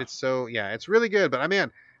huge. Yeah. It's really good. But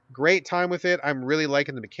man, great time with it. I'm really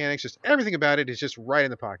liking the mechanics. Just everything about it is just right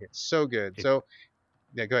in the pocket. So good. So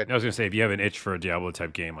yeah, go ahead. I was gonna say if you have an itch for a Diablo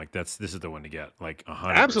type game, like this is the one to get. Like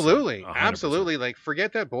 100%. Absolutely, 100%. absolutely. Like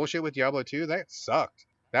forget that bullshit with Diablo 2. That sucked.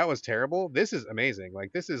 That was terrible. This is amazing.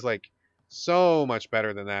 Like this is like so much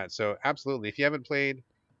better than that. So absolutely, if you haven't played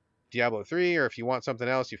Diablo 3 or if you want something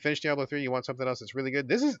else, you finish Diablo 3, you want something else that's really good.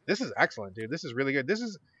 This is excellent, dude. This is really good. This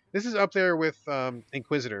is up there with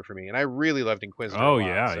Inquisitor for me, and I really loved Inquisitor. Oh a lot,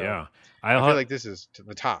 yeah, so yeah. I feel like this is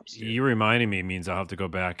the tops. Dude. You reminding me means I'll have to go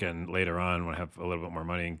back and later on when I have a little bit more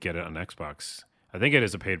money and get it on Xbox. I think it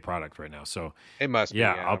is a paid product right now, so it must.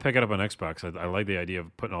 Yeah, be, yeah. I'll pick it up on Xbox. I like the idea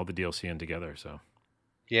of putting all the DLC in together. So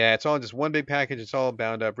yeah, it's all in just one big package. It's all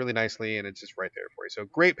bound up really nicely, and it's just right there for you. So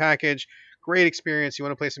great package, great experience. You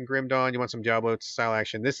want to play some Grim Dawn, you want some Diablo style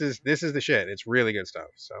action. This is the shit. It's really good stuff.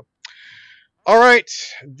 So, all right,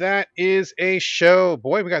 that is a show.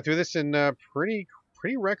 Boy, we got through this in pretty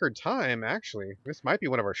record time. Actually, this might be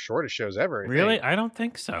one of our shortest shows ever. Really, I don't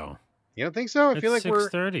think so. You don't think so? I feel like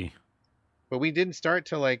 6:30. But we didn't start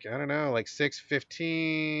till like, I don't know, like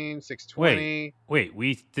 6:15, 6:20. Wait,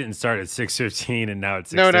 we didn't start at 6:15 and now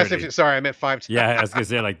it's 6:30. No, not 6:15. Sorry, I meant 5. Yeah, I was going to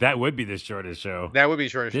say, like, that would be the shortest show. That would be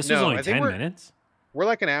shortest. This was only 10 minutes? We're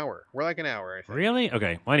like an hour. I think. Really?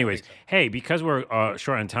 Okay. Well, anyways, so. Hey, because we're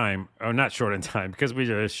short on time, or not short on time, because we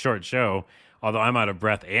did a short show, although I'm out of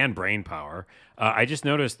breath and brain power, I just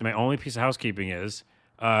noticed my only piece of housekeeping is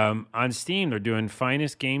on Steam, they're doing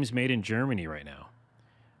finest games made in Germany right now.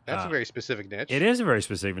 That's a very specific niche. It is a very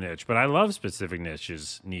specific niche, but I love specific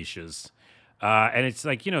niches. And it's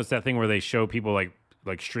like, it's that thing where they show people like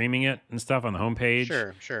streaming it and stuff on the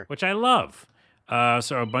homepage. Sure. Which I love.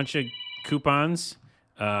 So a bunch of coupons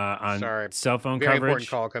on cell phone very coverage. Important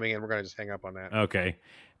call coming in. We're going to just hang up on that. Okay.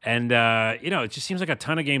 And, it just seems like a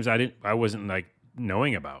ton of games I wasn't like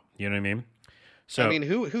knowing about. You know what I mean? So, I mean,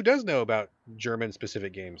 who does know about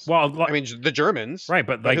German-specific games? Well, I mean, the Germans, right?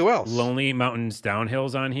 But like, who else? Lonely Mountains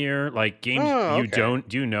Downhill's on here, like games okay.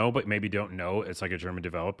 do know, but maybe don't know. It's like a German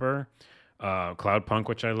developer, Cloudpunk,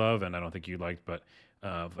 which I love, and I don't think you liked, but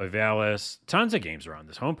Vivalis, tons of games are on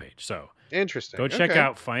this homepage. So interesting. Go check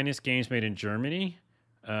out finest games made in Germany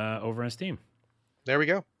over on Steam. There we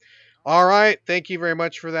go. All right, thank you very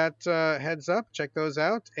much for that heads up. Check those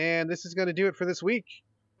out, and this is going to do it for this week.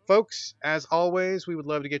 Folks, as always, we would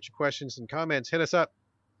love to get your questions and comments. Hit us up,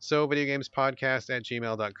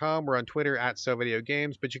 sovideogamespodcast@gmail.com. We're on Twitter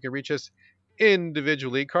 @sovideogames, but you can reach us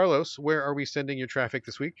individually. Carlos, where are we sending your traffic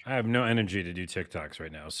this week? I have no energy to do TikToks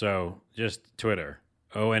right now, so just Twitter,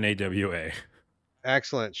 ONAWA.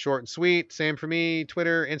 Excellent. Short and sweet. Same for me.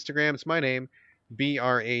 Twitter, Instagram. It's my name,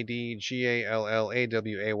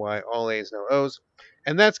 BRADGALLAWAY. All A's, no O's.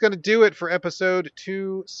 And that's going to do it for episode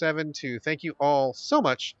 272. Thank you all so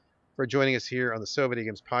much for joining us here on the So Video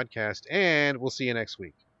Games podcast, and we'll see you next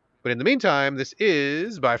week. But in the meantime, this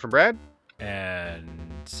is bye from Brad. And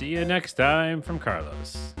see you next time from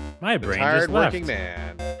Carlos. My brain tired just left. working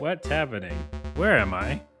man. What's happening? Where am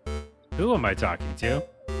I? Who am I talking to?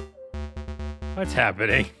 What's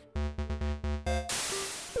happening?